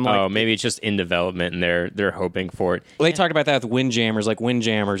sequels, and I'm like, oh, maybe it's just in development and they're hoping for it. Well, they talked about that with Windjammers. Like,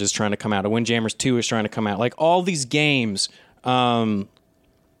 Windjammers is trying to come out. Windjammers 2 is trying to come out. Like, all these games. I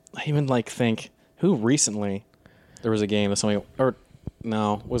even like think who recently there was a game that somebody it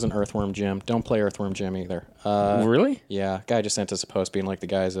wasn't Earthworm Jim. Don't play Earthworm Jim either. Really? Yeah, guy just sent us a post being like, the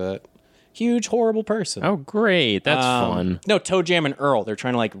guy's a huge, horrible person. Oh, great. That's fun. No, Toe Jam and Earl. They're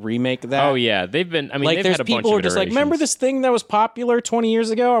trying to, like, remake that. Oh, yeah. They've been... I mean, like, they've there's had a bunch people who of are just like, iterations. remember this thing that was popular 20 years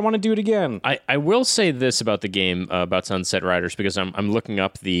ago? I want to do it again. I will say this about the game, about Sunset Riders, because I'm looking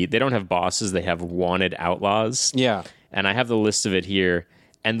up they don't have bosses, they have wanted outlaws. Yeah. And I have the list of it here.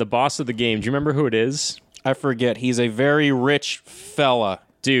 And the boss of the game, do you remember who it is? I forget. He's a very rich fella.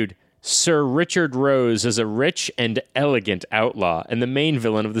 Dude, Sir Richard Rose is a rich and elegant outlaw and the main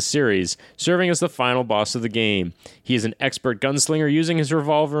villain of the series, serving as the final boss of the game. He is an expert gunslinger using his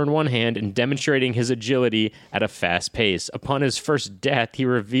revolver in one hand and demonstrating his agility at a fast pace. Upon his first death, he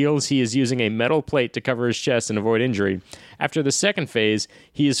reveals he is using a metal plate to cover his chest and avoid injury. After the second phase,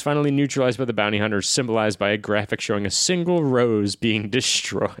 he is finally neutralized by the bounty hunter, symbolized by a graphic showing a single rose being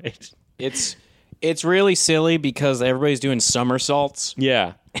destroyed. It's really silly because everybody's doing somersaults.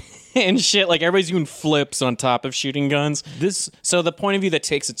 Yeah. And shit, like everybody's doing flips on top of shooting guns. So the point of view that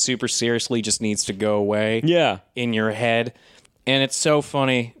takes it super seriously just needs to go away. Yeah. In your head. And it's so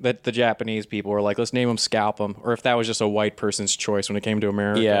funny that the Japanese people were like, let's name him Scalp'em, or if that was just a white person's choice when it came to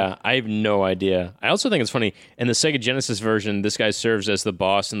America. Yeah, I have no idea. I also think it's funny, in the Sega Genesis version, this guy serves as the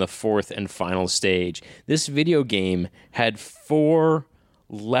boss in the fourth and final stage. This video game had 4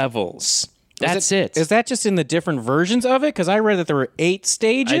 levels. That's it. Is that just in the different versions of it? Because I read that there were 8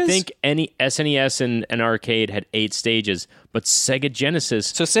 stages. I think any SNES and arcade had 8 stages, but Sega Genesis.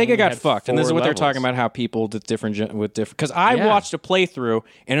 So Sega got fucked, and this is what they're talking about: how people did different with different. Because I watched a playthrough,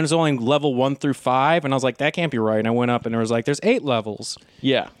 and it was only level 1 through 5, and I was like, that can't be right. And I went up, and there was like, there's 8 levels.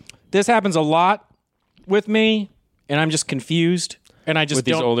 Yeah, this happens a lot with me, and I'm just confused, and I just with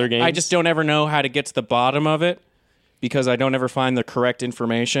these older games. I just don't ever know how to get to the bottom of it. Because I don't ever find the correct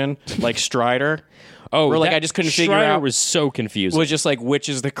information, like Strider. Or like I just couldn't figure out. Strider was so confusing. Was just like, which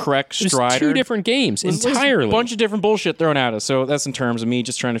is the correct Strider? There's 2 different games entirely. A bunch of different bullshit thrown at us. So that's in terms of me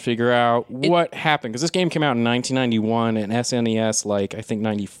just trying to figure out what happened. Because this game came out in 1991 and SNES, like, I think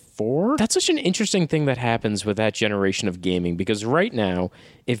 94? That's such an interesting thing that happens with that generation of gaming. Because right now,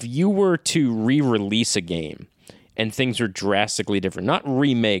 if you were to re-release a game, and things are drastically different. Not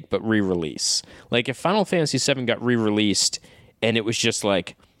remake, but re-release. Like, if Final Fantasy VII got re-released and it was just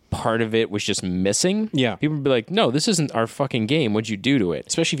like, part of it was just missing, people would be like, no, this isn't our fucking game. What'd you do to it?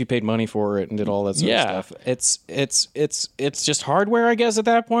 Especially if you paid money for it and did all that sort of stuff. It's just hardware, I guess, at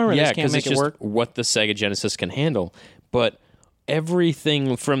that point, where they just can't make it work. What the Sega Genesis can handle. But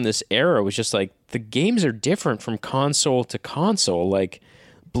everything from this era was just like, the games are different from console to console. Like,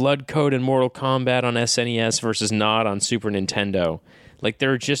 Blood Code and Mortal Kombat on SNES versus not on Super Nintendo. Like,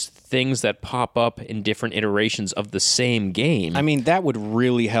 there are just things that pop up in different iterations of the same game. I mean, that would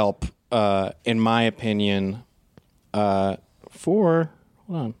really help, in my opinion, hold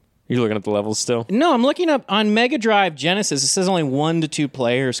on. You're looking at the levels still? No, I'm looking up on Mega Drive Genesis. It says only 1 to 2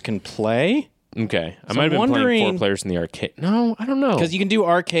 players can play. Okay. I might have been playing 4 players in the arcade. No, I don't know. Because you can do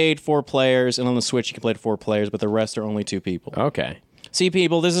arcade 4 players, and on the Switch you can play to 4 players, but the rest are only 2 people. Okay. See,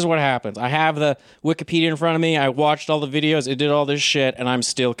 people, this is what happens. I have the Wikipedia in front of me. I watched all the videos. It did all this shit, and I'm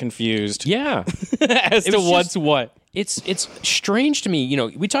still confused. Yeah. as to what's what. It's strange to me. You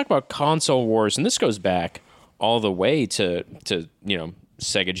know, we talk about console wars, and this goes back all the way to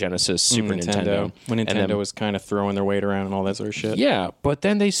Sega Genesis, Super Nintendo. When Nintendo was kind of throwing their weight around and all that sort of shit. Yeah, but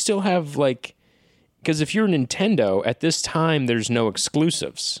then they still have, like... Because if you're Nintendo, at this time, there's no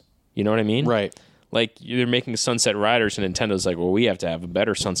exclusives. You know what I mean? Right. Like, you're making Sunset Riders, and Nintendo's like, well, we have to have a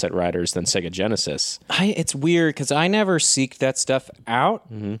better Sunset Riders than Sega Genesis. It's weird, because I never seeked that stuff out,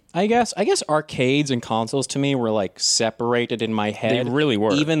 I guess. I guess arcades and consoles, to me, were, like, separated in my head. They really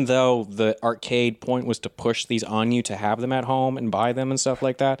were. Even though the arcade point was to push these on you to have them at home and buy them and stuff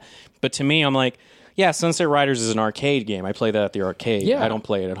like that. But to me, I'm like... Yeah, Sunset Riders is an arcade game. I play that at the arcade. Yeah. I don't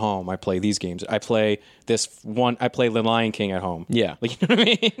play it at home. I play these games. I play The Lion King at home. Yeah. Like, you know what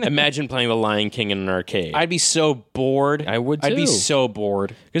I mean? Imagine playing The Lion King in an arcade. I'd be so bored. I would, too. I'd be so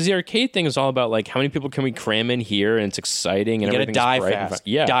bored. Because the arcade thing is all about, like, how many people can we cram in here, and it's exciting, and everything's die bright fast.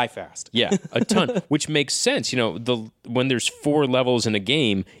 Yeah. Die fast. Yeah, a ton, which makes sense. You know, when there's 4 levels in a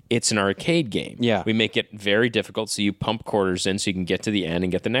game, it's an arcade game. Yeah. We make it very difficult, so you pump quarters in so you can get to the end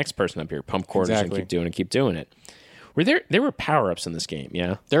and get the next person up here. Pump quarters and keep doing it. There were power-ups in this game,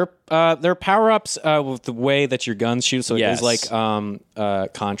 yeah? There are power-ups with the way that your guns shoot, so Yes. it is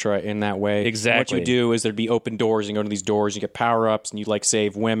like Contra in that way. Exactly. What you do is there'd be open doors, and you go to these doors, you get power-ups, and you like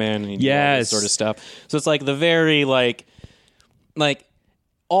save women, and you do all this sort of stuff. So it's like the very like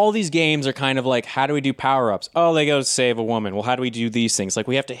all these games are kind of like, how do we do power-ups? Oh, they go to save a woman. Well, how do we do these things? Like,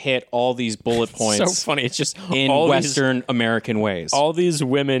 we have to hit all these bullet points. So funny. It's just in Western American ways. All these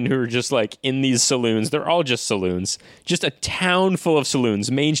women who are just like in these saloons, they're all just saloons. Just a town full of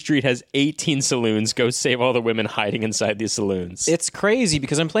saloons. Main Street has 18 saloons. Go save all the women hiding inside these saloons. It's crazy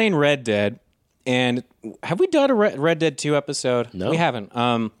because I'm playing Red Dead, and have we done a Red Dead 2 episode? No. We haven't.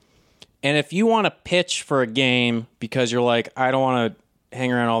 And if you want to pitch for a game because you're like, I don't want to hang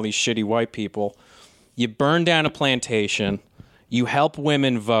around all these shitty white people, you burn down a plantation, you help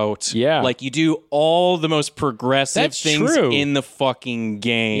women vote. Yeah. Like, you do all the most progressive things true. in the fucking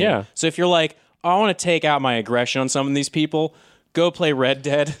game. Yeah. So if you're like, I want to take out my aggression on some of these people, go play Red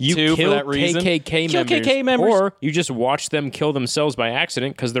Dead 2 for that reason. KKK members. Or you just watch them kill themselves by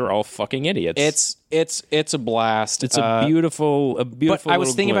accident because they're all fucking idiots. It's a blast. It's a beautiful But I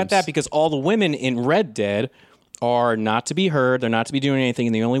was thinking about that because all the women in Red Dead are not to be heard. They're not to be doing anything.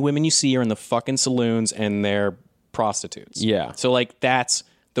 And the only women you see are in the fucking saloons, and they're prostitutes. Yeah. So, like, that's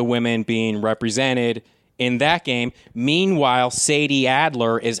the women being represented in that game. Meanwhile, Sadie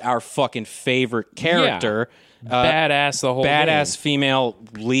Adler is our fucking favorite character. Yeah. Badass the whole Badass game. female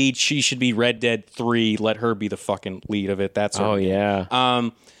lead. She should be Red Dead 3. Let her be the fucking lead of it. That's yeah.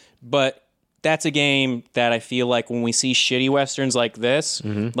 But that's a game that I feel like when we see shitty Westerns like this,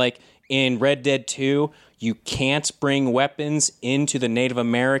 like in Red Dead 2, you can't bring weapons into the Native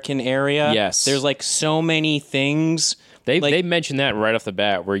American area. Yes. There's like so many things. They mentioned that right off the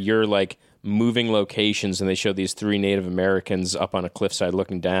bat where you're like moving locations and they show these 3 Native Americans up on a cliffside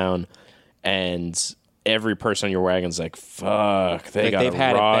looking down, and every person on your wagon's like, fuck, they've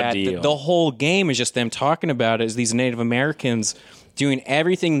had raw it bad. Deal. The whole game is just them talking about it as these Native Americans doing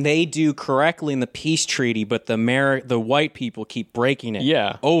everything they do correctly in the peace treaty, but the white people keep breaking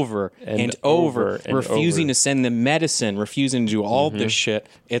it over and over, refusing to send them medicine, refusing to do all this shit.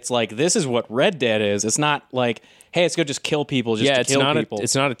 It's like, this is what Red Dead is. It's not like, hey, let's go just kill people to kill people.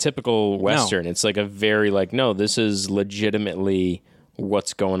 It's not a typical Western. No. It's like a very no, this is legitimately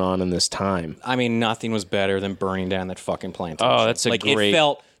what's going on in this time. I mean, nothing was better than burning down that fucking plantation. Oh, that's great... It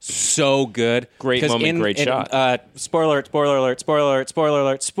felt so good. Great moment, great shot. Spoiler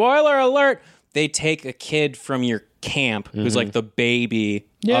alert. They take a kid from your camp who's like the baby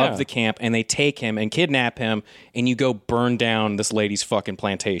of the camp, and they take him and kidnap him, and you go burn down this lady's fucking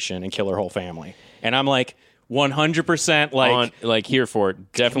plantation and kill her whole family. And I'm like, 100% like here for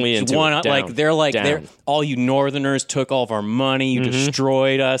it. Definitely into it. Down. They're all you Northerners took all of our money, you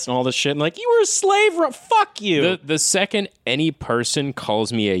destroyed us and all this shit. And like, you were a slave, fuck you. The second any person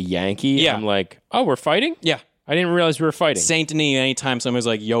calls me a Yankee, I'm like, oh, we're fighting? Yeah. I didn't realize we were fighting. Saint Denis, anytime somebody's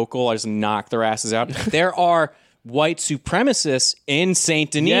like yokel, I just knock their asses out. There are white supremacists in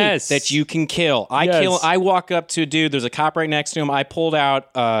Saint Denis that you can kill. I walk up to a dude, there's a cop right next to him. I pulled out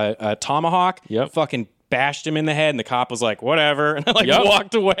a tomahawk, fucking bashed him in the head, and the cop was like, whatever, and I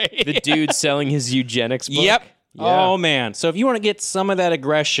walked away. The dude selling his eugenics book? Yep. Yeah. Oh, man. So if you want to get some of that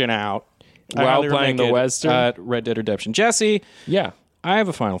aggression out while playing the Western, Red Dead Redemption. Jesse, yeah, I have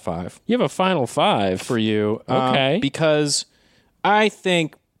a final 5. You have a final 5 for you. Okay. Because I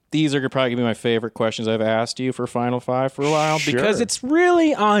think these are probably going to be my favorite questions I've asked you for Final 5 for a while. Sure. Because it's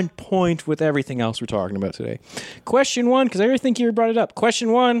really on point with everything else we're talking about today. Question 1, because I already think you brought it up.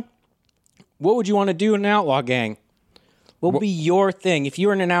 Question 1, what would you want to do in an outlaw gang? What would be your thing? If you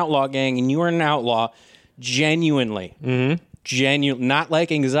were in an outlaw gang and you were an outlaw, genuinely, not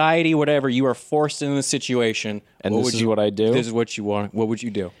like anxiety, whatever, you are forced into the situation. And this is what I do? This is what you want. What would you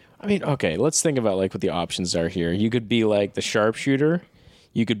do? I mean, okay, let's think about like what the options are here. You could be like the sharpshooter.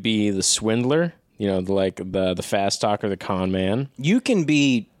 You could be the swindler. You know, the fast talker, the con man. You can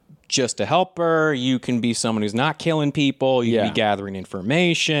be just a helper. You can be someone who's not killing people. You can be gathering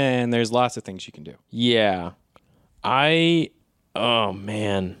information. There's lots of things you can do. Yeah. Oh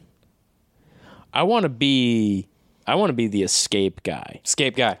man. I want to be the escape guy.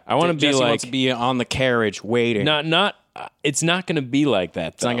 Escape guy. I want to be like wants to be on the carriage waiting. Not it's not going to be like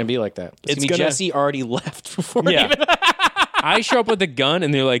that. It's not going to be like that. It's gonna be Jesse already left before even I show up with a gun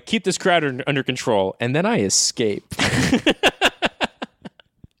and they're like, keep this crowd under control, and then I escape.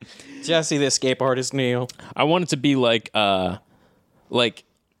 Jesse, the escape artist, Neil. I want it to be like an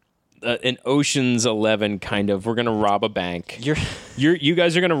Ocean's 11 kind of. We're gonna rob a bank. You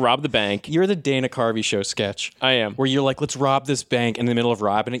guys are gonna rob the bank. You're the Dana Carvey show sketch. I am. Where you're like, let's rob this bank. In the middle of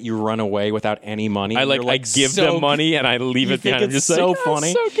robbing it, you run away without any money. I give them money and I leave it behind. It's just so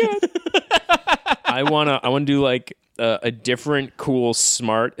funny. So good. I wanna do like a different, cool,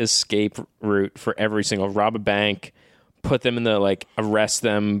 smart escape route for every single. Rob a bank, put them in the arrest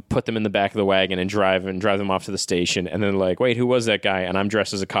them, put them in the back of the wagon, and drive them off to the station. And then wait, who was that guy? And I'm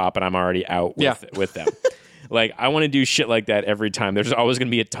dressed as a cop, and I'm already out with them. I want to do shit like that every time. There's always going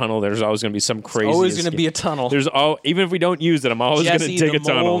to be a tunnel. There's always going to be some crazy. There's always going to be a tunnel. Even if we don't use it, I'm always going to dig a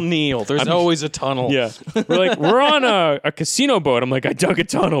tunnel. Neil, there's always a tunnel. Yeah, we're on a casino boat. I'm like, I dug a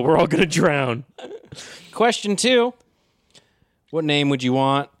tunnel. We're all going to drown. Question 2. What name would you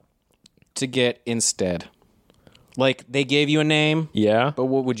want to get instead? They gave you a name, yeah, but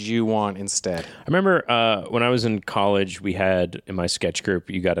what would you want instead? I remember when I was in college, we had in my sketch group,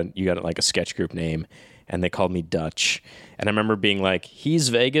 you got a sketch group name, and they called me Dutch. And I remember being like, he's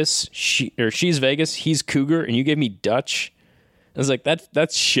Vegas, she's Vegas, he's Cougar, and you gave me Dutch. I was like, that's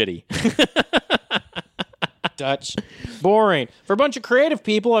shitty. Dutch, boring. For a bunch of creative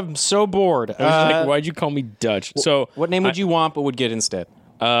people, I'm so bored. I was like, why'd you call me Dutch? So what name would you want, but would get instead?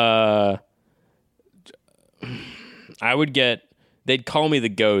 I would get. They'd call me the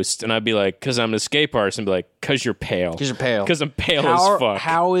Ghost, and I'd be like, because I'm an escape artist, and be like, because you're pale. Because you're pale. Because I'm pale as fuck.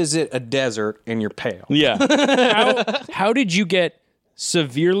 How is it a desert and you're pale? Yeah. How did you get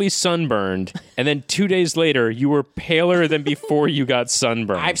severely sunburned, and then 2 days later, you were paler than before you got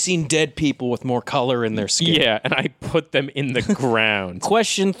sunburned? I've seen dead people with more color in their skin. Yeah, and I put them in the ground.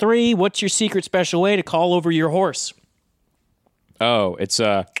 Question 3, what's your secret special way to call over your horse? Oh, it's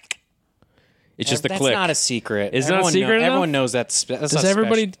just the click. That's not a secret. It's not a secret enough? Everyone knows that's does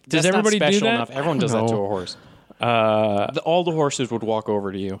everybody do that? Enough. Everyone does that to a horse. All the horses would walk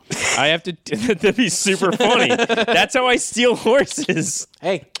over to you. I have to. That'd be super funny. That's how I steal horses.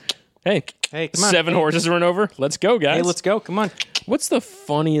 Hey, come on. 7 horses run over. Let's go, guys. Hey, let's go. Come on. What's the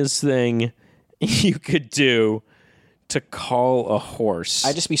funniest thing you could do to call a horse?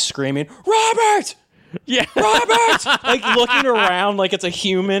 I'd just be screaming, Robert! Yeah, Robert! Looking around like it's a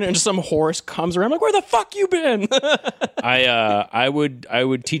human, and some horse comes around. I'm like, where the fuck you been? I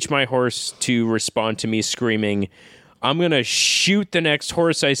would teach my horse to respond to me screaming, I'm gonna shoot the next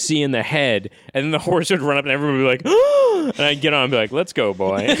horse I see in the head, and then the horse would run up, and everyone would be like, oh! And I'd get on and be like, let's go,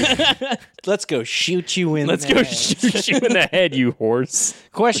 boy. Let's go shoot you in Let's go shoot you in the head, you horse.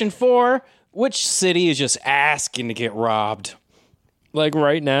 Question 4, which city is just asking to get robbed?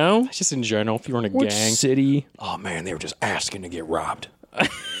 Right now? Just in general, if you were in a Which gang. city? Oh, man, they were just asking to get robbed. I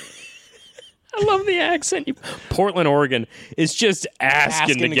love the accent. Portland, Oregon is just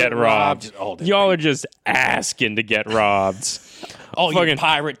asking to get robbed. Y'all are just asking to get robbed. All you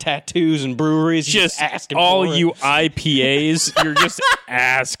pirate tattoos and breweries just asking all for it. You IPAs, you're just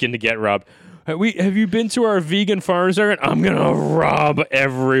asking to get robbed. Have you been to our vegan farmers market? I'm going to rob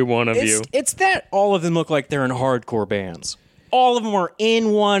every one of you. It's that all of them look like they're in hardcore bands. All of them are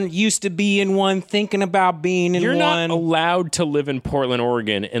in one, used to be in one, thinking about being in one. You're not allowed to live in Portland,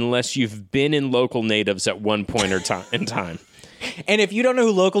 Oregon, unless you've been in local natives at one point in time. And if you don't know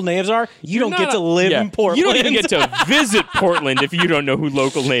who local natives are, you don't get to live in Portland. You don't even get to visit Portland if you don't know who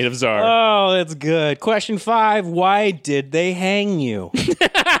local natives are. Oh, that's good. Question 5, why did they hang you?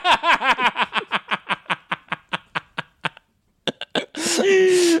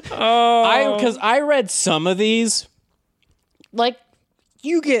 Because I read some of these. Like,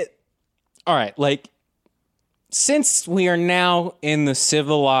 you get... All right, like, since we are now in the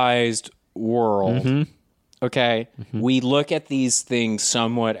civilized world, okay, we look at these things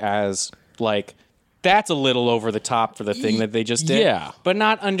somewhat as, like, that's a little over the top for the thing that they just did. Yeah. But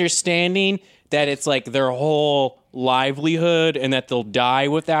not understanding that it's, like, their whole livelihood and that they'll die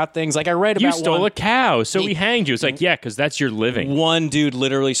without things. Like, I read about You stole a cow, so we hanged you. It's like, yeah, because that's your living. One dude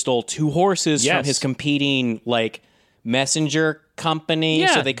literally stole 2 horses from his competing, like, messenger company.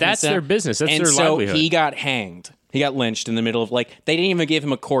 Yeah, so they that's their business. That's and their livelihood. He got hanged. He got lynched in the middle of, like, they didn't even give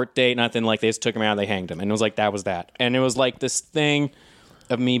him a court date, nothing. Like, they just took him out and they hanged him. And it was like, that was that. And it was like this thing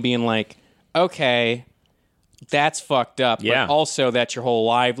of me being like, okay, that's fucked up. Yeah. But also that's your whole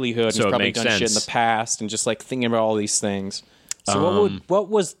livelihood. And So he's it probably makes done shit in sense. the past and just, like, thinking about all these things. So what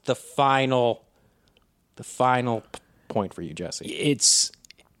was the final point for you, Jesse? It's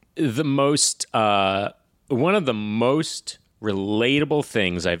the most one of the most relatable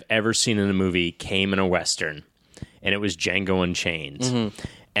things I've ever seen in a movie came in a Western, and it was Django Unchained.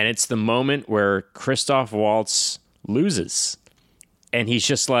 And it's the moment where Christoph Waltz loses, and he's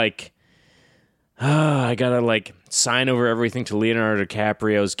just like, I gotta, like, sign over everything to Leonardo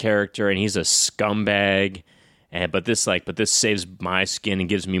DiCaprio's character, and he's a scumbag. But this saves my skin and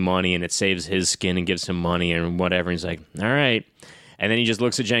gives me money, and it saves his skin and gives him money and whatever. And he's like, all right. And then he just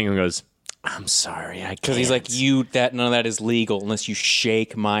looks at Django and goes, I'm sorry, I can't. Because he's like, none of that is legal unless you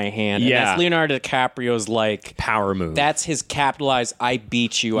shake my hand. Yeah. And that's Leonardo DiCaprio's, like, power move. that's his capitalized, I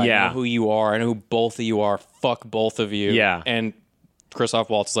beat you, I know who you are, I know who both of you are, fuck both of you. Yeah. And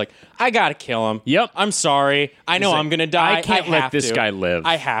Christoph Waltz is like, I gotta kill him. Yep. I'm sorry. I know I'm gonna die. I can't let this guy live.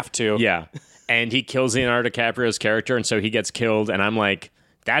 I have to. Yeah. And he kills Leonardo DiCaprio's character, and so he gets killed. And I'm like,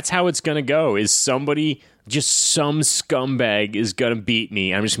 that's how it's going to go, is somebody, just some scumbag is going to beat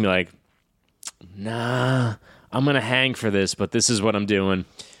me. I'm just going to be like, nah, I'm going to hang for this, but this is what I'm doing.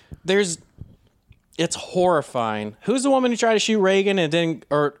 It's horrifying. Who's the woman who tried to shoot Reagan and didn't,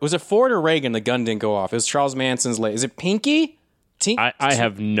 or was it Ford or Reagan? The gun didn't go off. It was Charles Manson's lady. Is it Pinky? I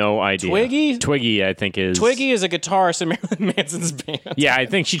have no idea. Twiggy? Twiggy, I think is... Twiggy is a guitarist in Marilyn Manson's band. Yeah, I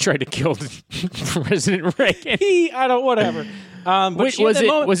think she tried to kill President Reagan. Whatever. But Wait,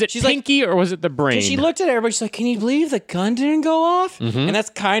 was it Pinky or was it the brain? She looked at everybody. She's like, "Can you believe the gun didn't go off?" And that's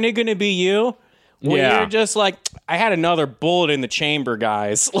kind of going to be you. Where you're just like, I had another bullet in the chamber,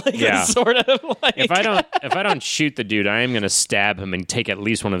 guys. Like, it's sort of like, if I don't shoot the dude, I am going to stab him and take at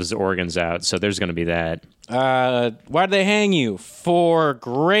least one of his organs out. So there's going to be that. Why'd they hang you? For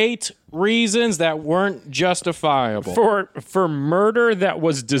great reasons that weren't justifiable. For murder that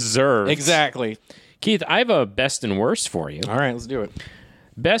was deserved. Exactly. Keith, I have a best and worst for you. All right, let's do it.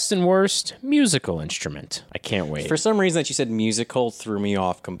 Best and worst musical instrument. I can't wait. For some reason that you said musical threw me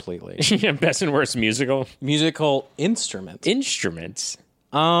off completely. Yeah, best and worst musical. Musical instrument. Instruments.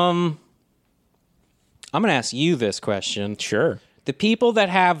 I'm going to ask you this question. Sure. The people that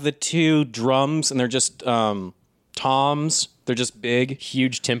have the 2 drums and they're just toms, they're just big.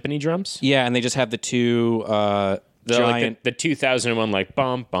 Huge timpani drums? Yeah, and they just have the 2 giant... Like the 2001, like,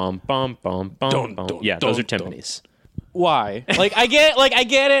 bum, bum, bum, bum, bum, bum. Yeah, those are timpanis. Why? Like, I get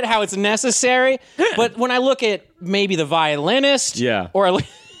it, how it's necessary, but when I look at maybe the violinist... Or...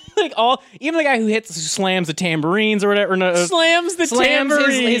 Like even the guy who slams the tambourines or whatever. Slams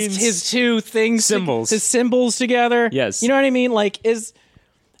tambourines. His 2 things. His cymbals together. Yes. You know what I mean? Like,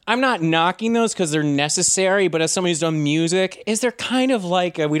 I'm not knocking those because they're necessary, but as somebody who's done music, is there kind of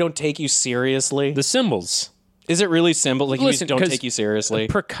like we don't take you seriously? The cymbals. Is it really cymbals? Like, Listen, you don't take you seriously?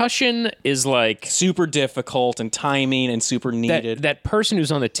 Percussion is like... super difficult and timing and super needed. That person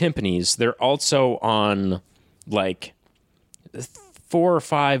who's on the timpanis, they're also on, like... 4 or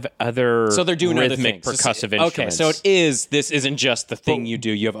 5 other so they're doing rhythmic other things. Percussive instruments. Okay, so this isn't just the thing you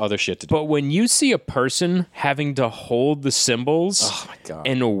do. You have other shit to do. But when you see a person having to hold the cymbals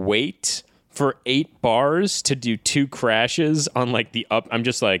and wait for 8 bars to do 2 crashes on like the up, I'm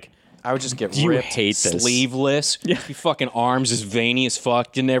just like, I would just get you ripped, hate this. Sleeveless. Yeah. Your fucking arms just veiny as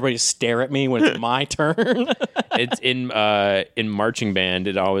fuck. Didn't everybody stare at me when it's my turn? It's in marching band.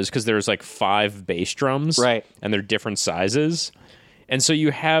 It always, because there's like 5 bass drums, right, and they're different sizes. And so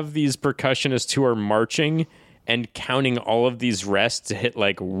you have these percussionists who are marching and counting all of these rests to hit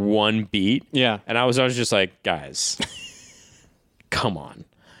like 1 beat. Yeah. And I was just like, guys, come on.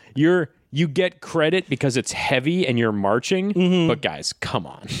 You get credit because it's heavy and you're marching, but guys, come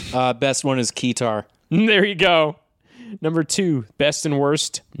on. Best one is keytar. There you go. Number 2, best and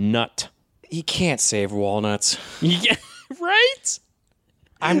worst, nut. You can't save walnuts. Yeah, right?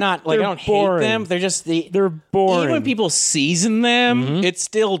 I'm not like I don't boring. hate them. They're just they're boring. Even when people season them, it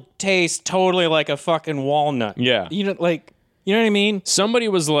still tastes totally like a fucking walnut. Yeah. You know, like, you know what I mean? Somebody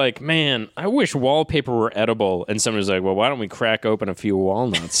was like, man, I wish wallpaper were edible. And somebody was like, well, why don't we crack open a few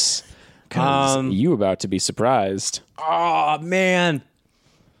walnuts? Because you about to be surprised. Oh, man.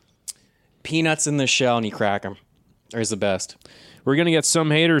 Peanuts in the shell and you crack them. They're the best. We're going to get some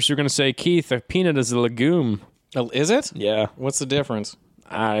haters who are going to say, Keith, a peanut is a legume. Oh, is it? Yeah. What's the difference?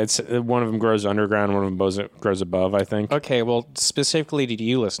 It's one of them grows underground, one of them grows above, I think. Okay, well, specifically to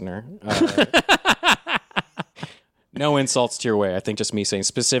you, listener. No insults to your way. I think just me saying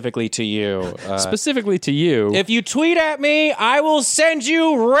specifically to you. Specifically to you. If you tweet at me, I will send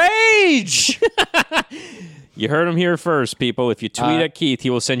you rage. You heard him here first, people. If you tweet at Keith, he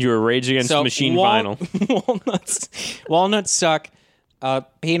will send you a Rage Against the Machine vinyl. Walnuts suck.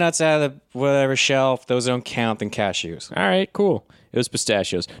 Peanuts out of the whatever shelf, those don't count, then cashews. All right, cool. It was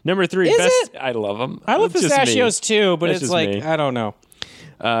pistachios. Number 3, Is best. it? I love them. I love pistachios too, but That's it's like, me. I don't know.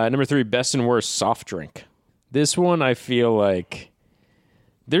 Number 3, best and worst soft drink. This one, I feel like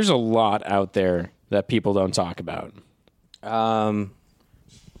there's a lot out there that people don't talk about. Oh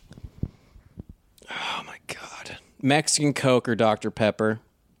my God. Mexican Coke or Dr. Pepper.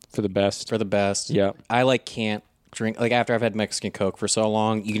 For the best. For the best. Yeah. I can't drink, after I've had Mexican Coke for so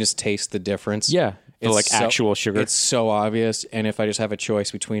long, you can just taste the difference. Yeah. It's actual sugar. It's so obvious. And if I just have a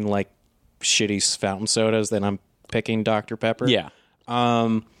choice between shitty fountain sodas, then I'm picking Dr. Pepper. Yeah.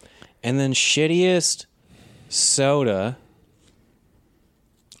 And then shittiest soda.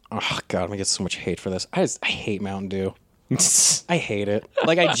 Oh God, I'm gonna get so much hate for this. I hate Mountain Dew. I hate it.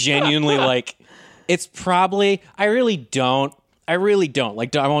 I genuinely it's probably, I really don't. I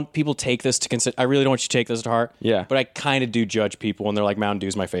want people to take this to consider. I really don't want you to take this to heart. Yeah. But I kind of do judge people when they're like, Mountain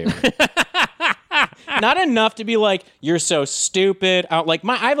Dew's my favorite. Not enough to be like, you're so stupid. I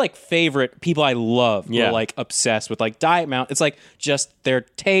have favorite people I love who are obsessed with Diet Mountain. It's just their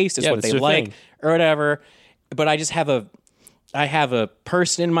taste is what they like thing. or whatever. But I just have a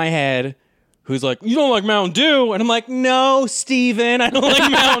person in my head who's like, you don't like Mountain Dew? And I'm like, no, Steven, I don't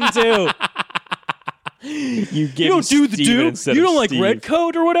like Mountain Dew. You don't do the Dew? You don't like Red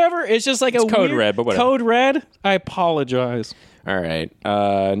Code or whatever? It's just it's Code Red, but whatever. Code Red? I apologize. All right.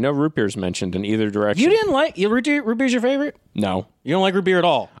 No root beers mentioned in either direction. You didn't like root beer's your favorite? No. You don't like root beer at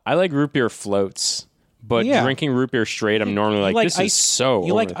all? I like root beer floats. But drinking root beer straight, I'm normally this is so...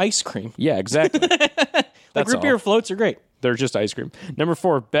 You like ice cream. Yeah, exactly. Root beer floats are great. They're just ice cream. Number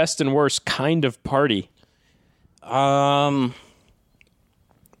 4, best and worst kind of party. You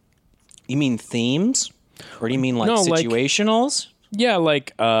mean themes? Or do you mean situationals?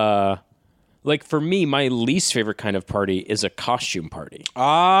 For me, my least favorite kind of party is a costume party.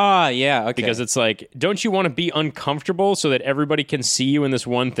 Ah, yeah, okay. Because it's don't you want to be uncomfortable so that everybody can see you in this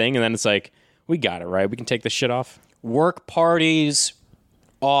one thing? And then it's we got it, right? We can take this shit off. Work parties,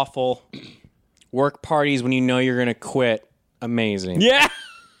 awful. Work parties when you know you're going to quit, amazing. Yeah.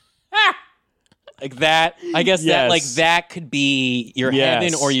 That, I guess that could be your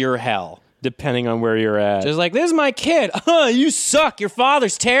heaven or your hell. Depending on where you're at. Just this is my kid. You suck. Your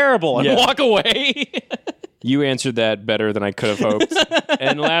father's terrible. And walk away. You answered that better than I could have hoped.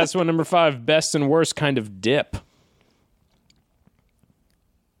 And last one, number 5, best and worst kind of dip.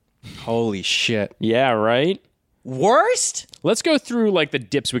 Holy shit. Yeah, right? Worst? Let's go through the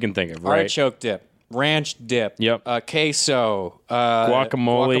dips we can think of, right? Artichoke dip. Ranch dip. Yep. Queso.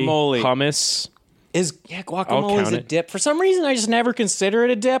 Guacamole. Hummus. Guacamole is a dip. For some reason, I just never consider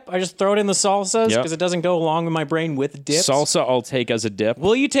it a dip. I just throw it in the salsas because it doesn't go along with my brain with dips. Salsa I'll take as a dip.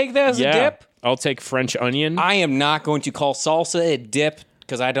 Will you take that as a dip? I'll take French onion. I am not going to call salsa a dip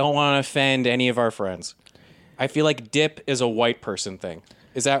because I don't want to offend any of our friends. I feel like dip is a white person thing.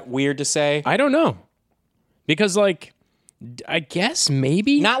 Is that weird to say? I don't know. Because, I guess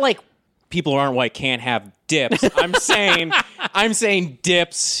maybe. Not people who aren't white can't have dips. I'm saying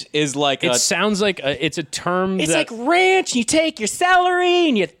dips is it sounds like it's a term it's like ranch. You take your celery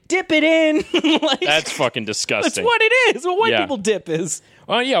and you dip it in. That's fucking disgusting. That's what it is. What white people dip is.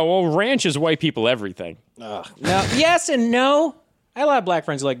 Well, ranch is white people everything. No, yes and no. I have a lot of black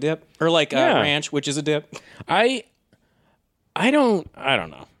friends who like dip or ranch, which is a dip. I don't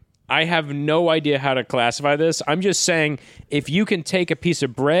know. I have no idea how to classify this. I'm just saying if you can take a piece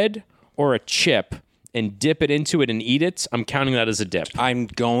of bread or a chip and dip it into it and eat it, I'm counting that as a dip. I'm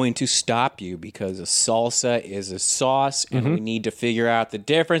going to stop you because a salsa is a sauce, and we need to figure out the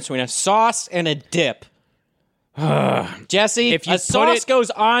difference between a sauce and a dip. Jesse, If you a sauce goes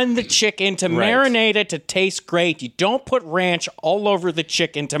on the chicken to Right. marinate it to taste great. You don't put ranch all over the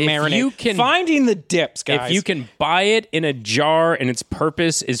chicken to marinate. you can- Finding the dips, guys. If you can buy it in a jar and its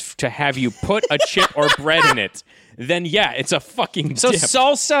purpose is to have you put a chip or bread in it, then yeah, it's a fucking So dip.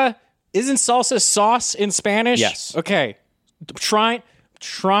 salsa, isn't salsa sauce in Spanish? Yes. Okay.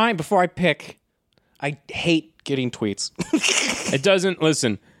 Try before I pick. I hate getting tweets. It doesn't,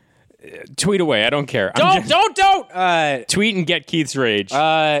 listen, tweet away. I don't care. Don't. Tweet and get Keith's rage.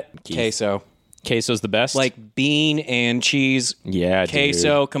 Queso. Queso's the best? Like bean and cheese. Yeah,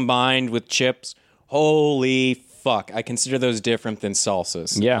 Queso combined with chips. Holy fuck. I consider those different than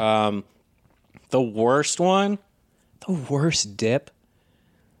salsas. Yeah. The worst one? The worst dip?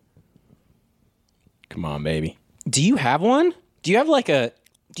 Come on, baby. Do you have one? Do you have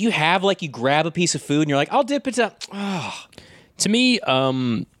like you grab a piece of food and you're like, I'll dip it up. Oh. To me,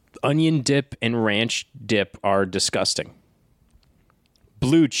 onion dip and ranch dip are disgusting.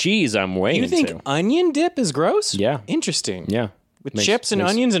 Blue cheese, I'm way You into. think onion dip is gross? Yeah. Interesting. Yeah. With chips and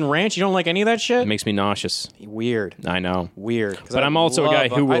onions and ranch, you don't like any of that shit? It makes me nauseous. Weird. I know. Weird. But I'm also a guy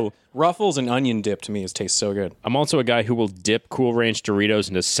who will... Ruffles and onion dip to me tastes so good. I'm also a guy who will dip Cool Ranch Doritos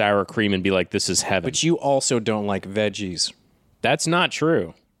into sour cream and be like, this is heaven. But you also don't like veggies. That's not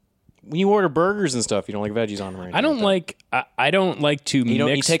true. When you order burgers and stuff, you don't like veggies on them. I don't like to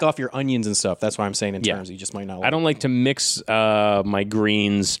mix... You take off your onions and stuff. That's why I'm saying in terms you just might not like. I don't like to mix my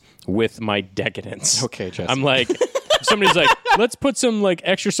greens with my decadence. Okay, Jesse. I'm like... Somebody's like, let's put some like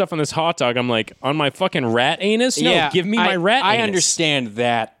extra stuff on this hot dog. I'm like, on my fucking rat anus? No, give me my rat anus. I understand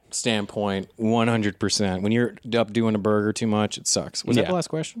that standpoint 100%. When you're up doing a burger too much, it sucks. Was that the last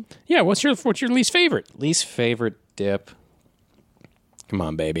question? Yeah, what's your least favorite? Least favorite dip? Come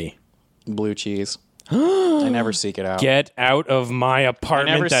on, baby. Blue cheese. I never seek it out. Get out of my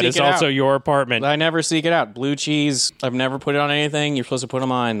apartment. That is also your apartment. I never seek it out. Blue cheese, I've never put it on anything. You're supposed to put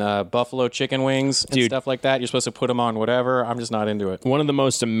them on buffalo chicken wings and stuff like that. You're supposed to put them on whatever. I'm just not into it. One of the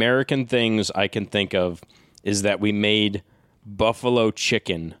most American things I can think of is that we made buffalo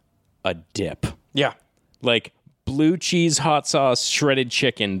chicken a dip. Yeah. Like blue cheese, hot sauce, shredded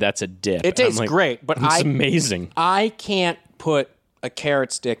chicken, that's a dip. It tastes great, but it's amazing. I can't put a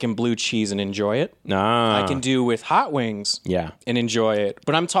carrot stick in blue cheese and enjoy it. I can do with hot wings and enjoy it.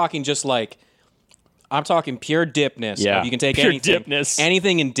 But I'm talking pure dipness. Yeah. You can take pure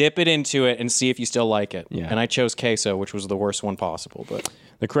anything and dip it into it and see if you still like it. Yeah. And I chose queso, which was the worst one possible. But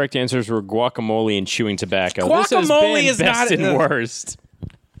the correct answers were guacamole and chewing tobacco. Guacamole this has been is best not and worst.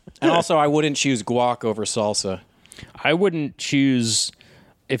 And also, I wouldn't choose guac over salsa. I wouldn't choose...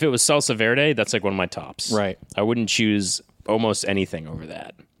 If it was salsa verde, that's like one of my tops. Right. I wouldn't choose almost anything over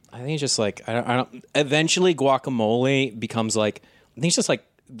that. I think it's just like I don't. Eventually, guacamole becomes like I think it's just like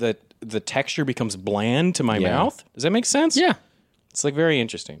the texture becomes bland to my mouth. Does that make sense? Yeah, it's like very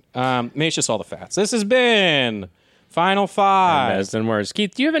interesting. Maybe it's just all the fats. This has been Final Five. Best and worst.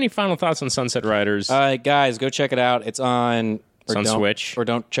 Keith, do you have any final thoughts on Sunset Riders? Guys, go check it out. It's on. It's on Switch. Or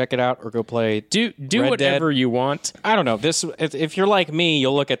don't check it out, or go play. Do Red whatever Dead. you want. I don't know. If you're like me,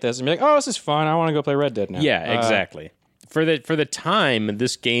 you'll look at this and be like, "Oh, this is fun. I want to go play Red Dead now." Yeah, exactly. For the time,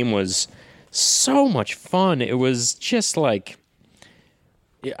 this game was so much fun. It was just like,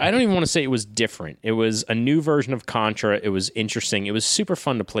 I don't even want to say it was different. It was a new version of Contra. It was interesting. It was super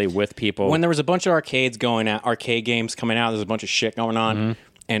fun to play with people. When there was a bunch of arcade games coming out, there's a bunch of shit going on,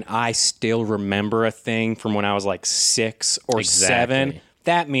 and I still remember a thing from when I was like 6 or 7.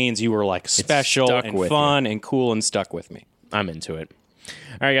 That means you were like special and fun and cool and stuck with me. I'm into it.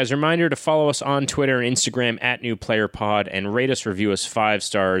 All right, guys, reminder to follow us on Twitter and Instagram at NewPlayerPod and rate us, review us 5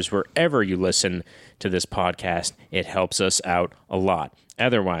 stars wherever you listen to this podcast. It helps us out a lot.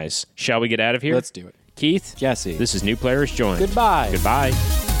 Otherwise, shall we get out of here? Let's do it. Keith? Jesse. This is New Players Join. Goodbye. Goodbye.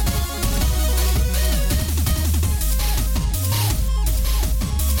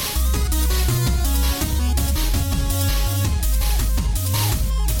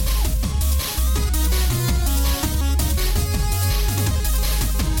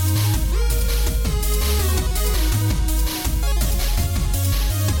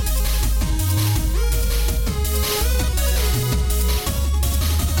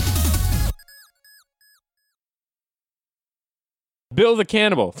 Bill the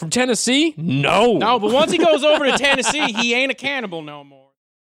Cannibal from Tennessee? No. No, but once he goes over to Tennessee, he ain't a cannibal no more.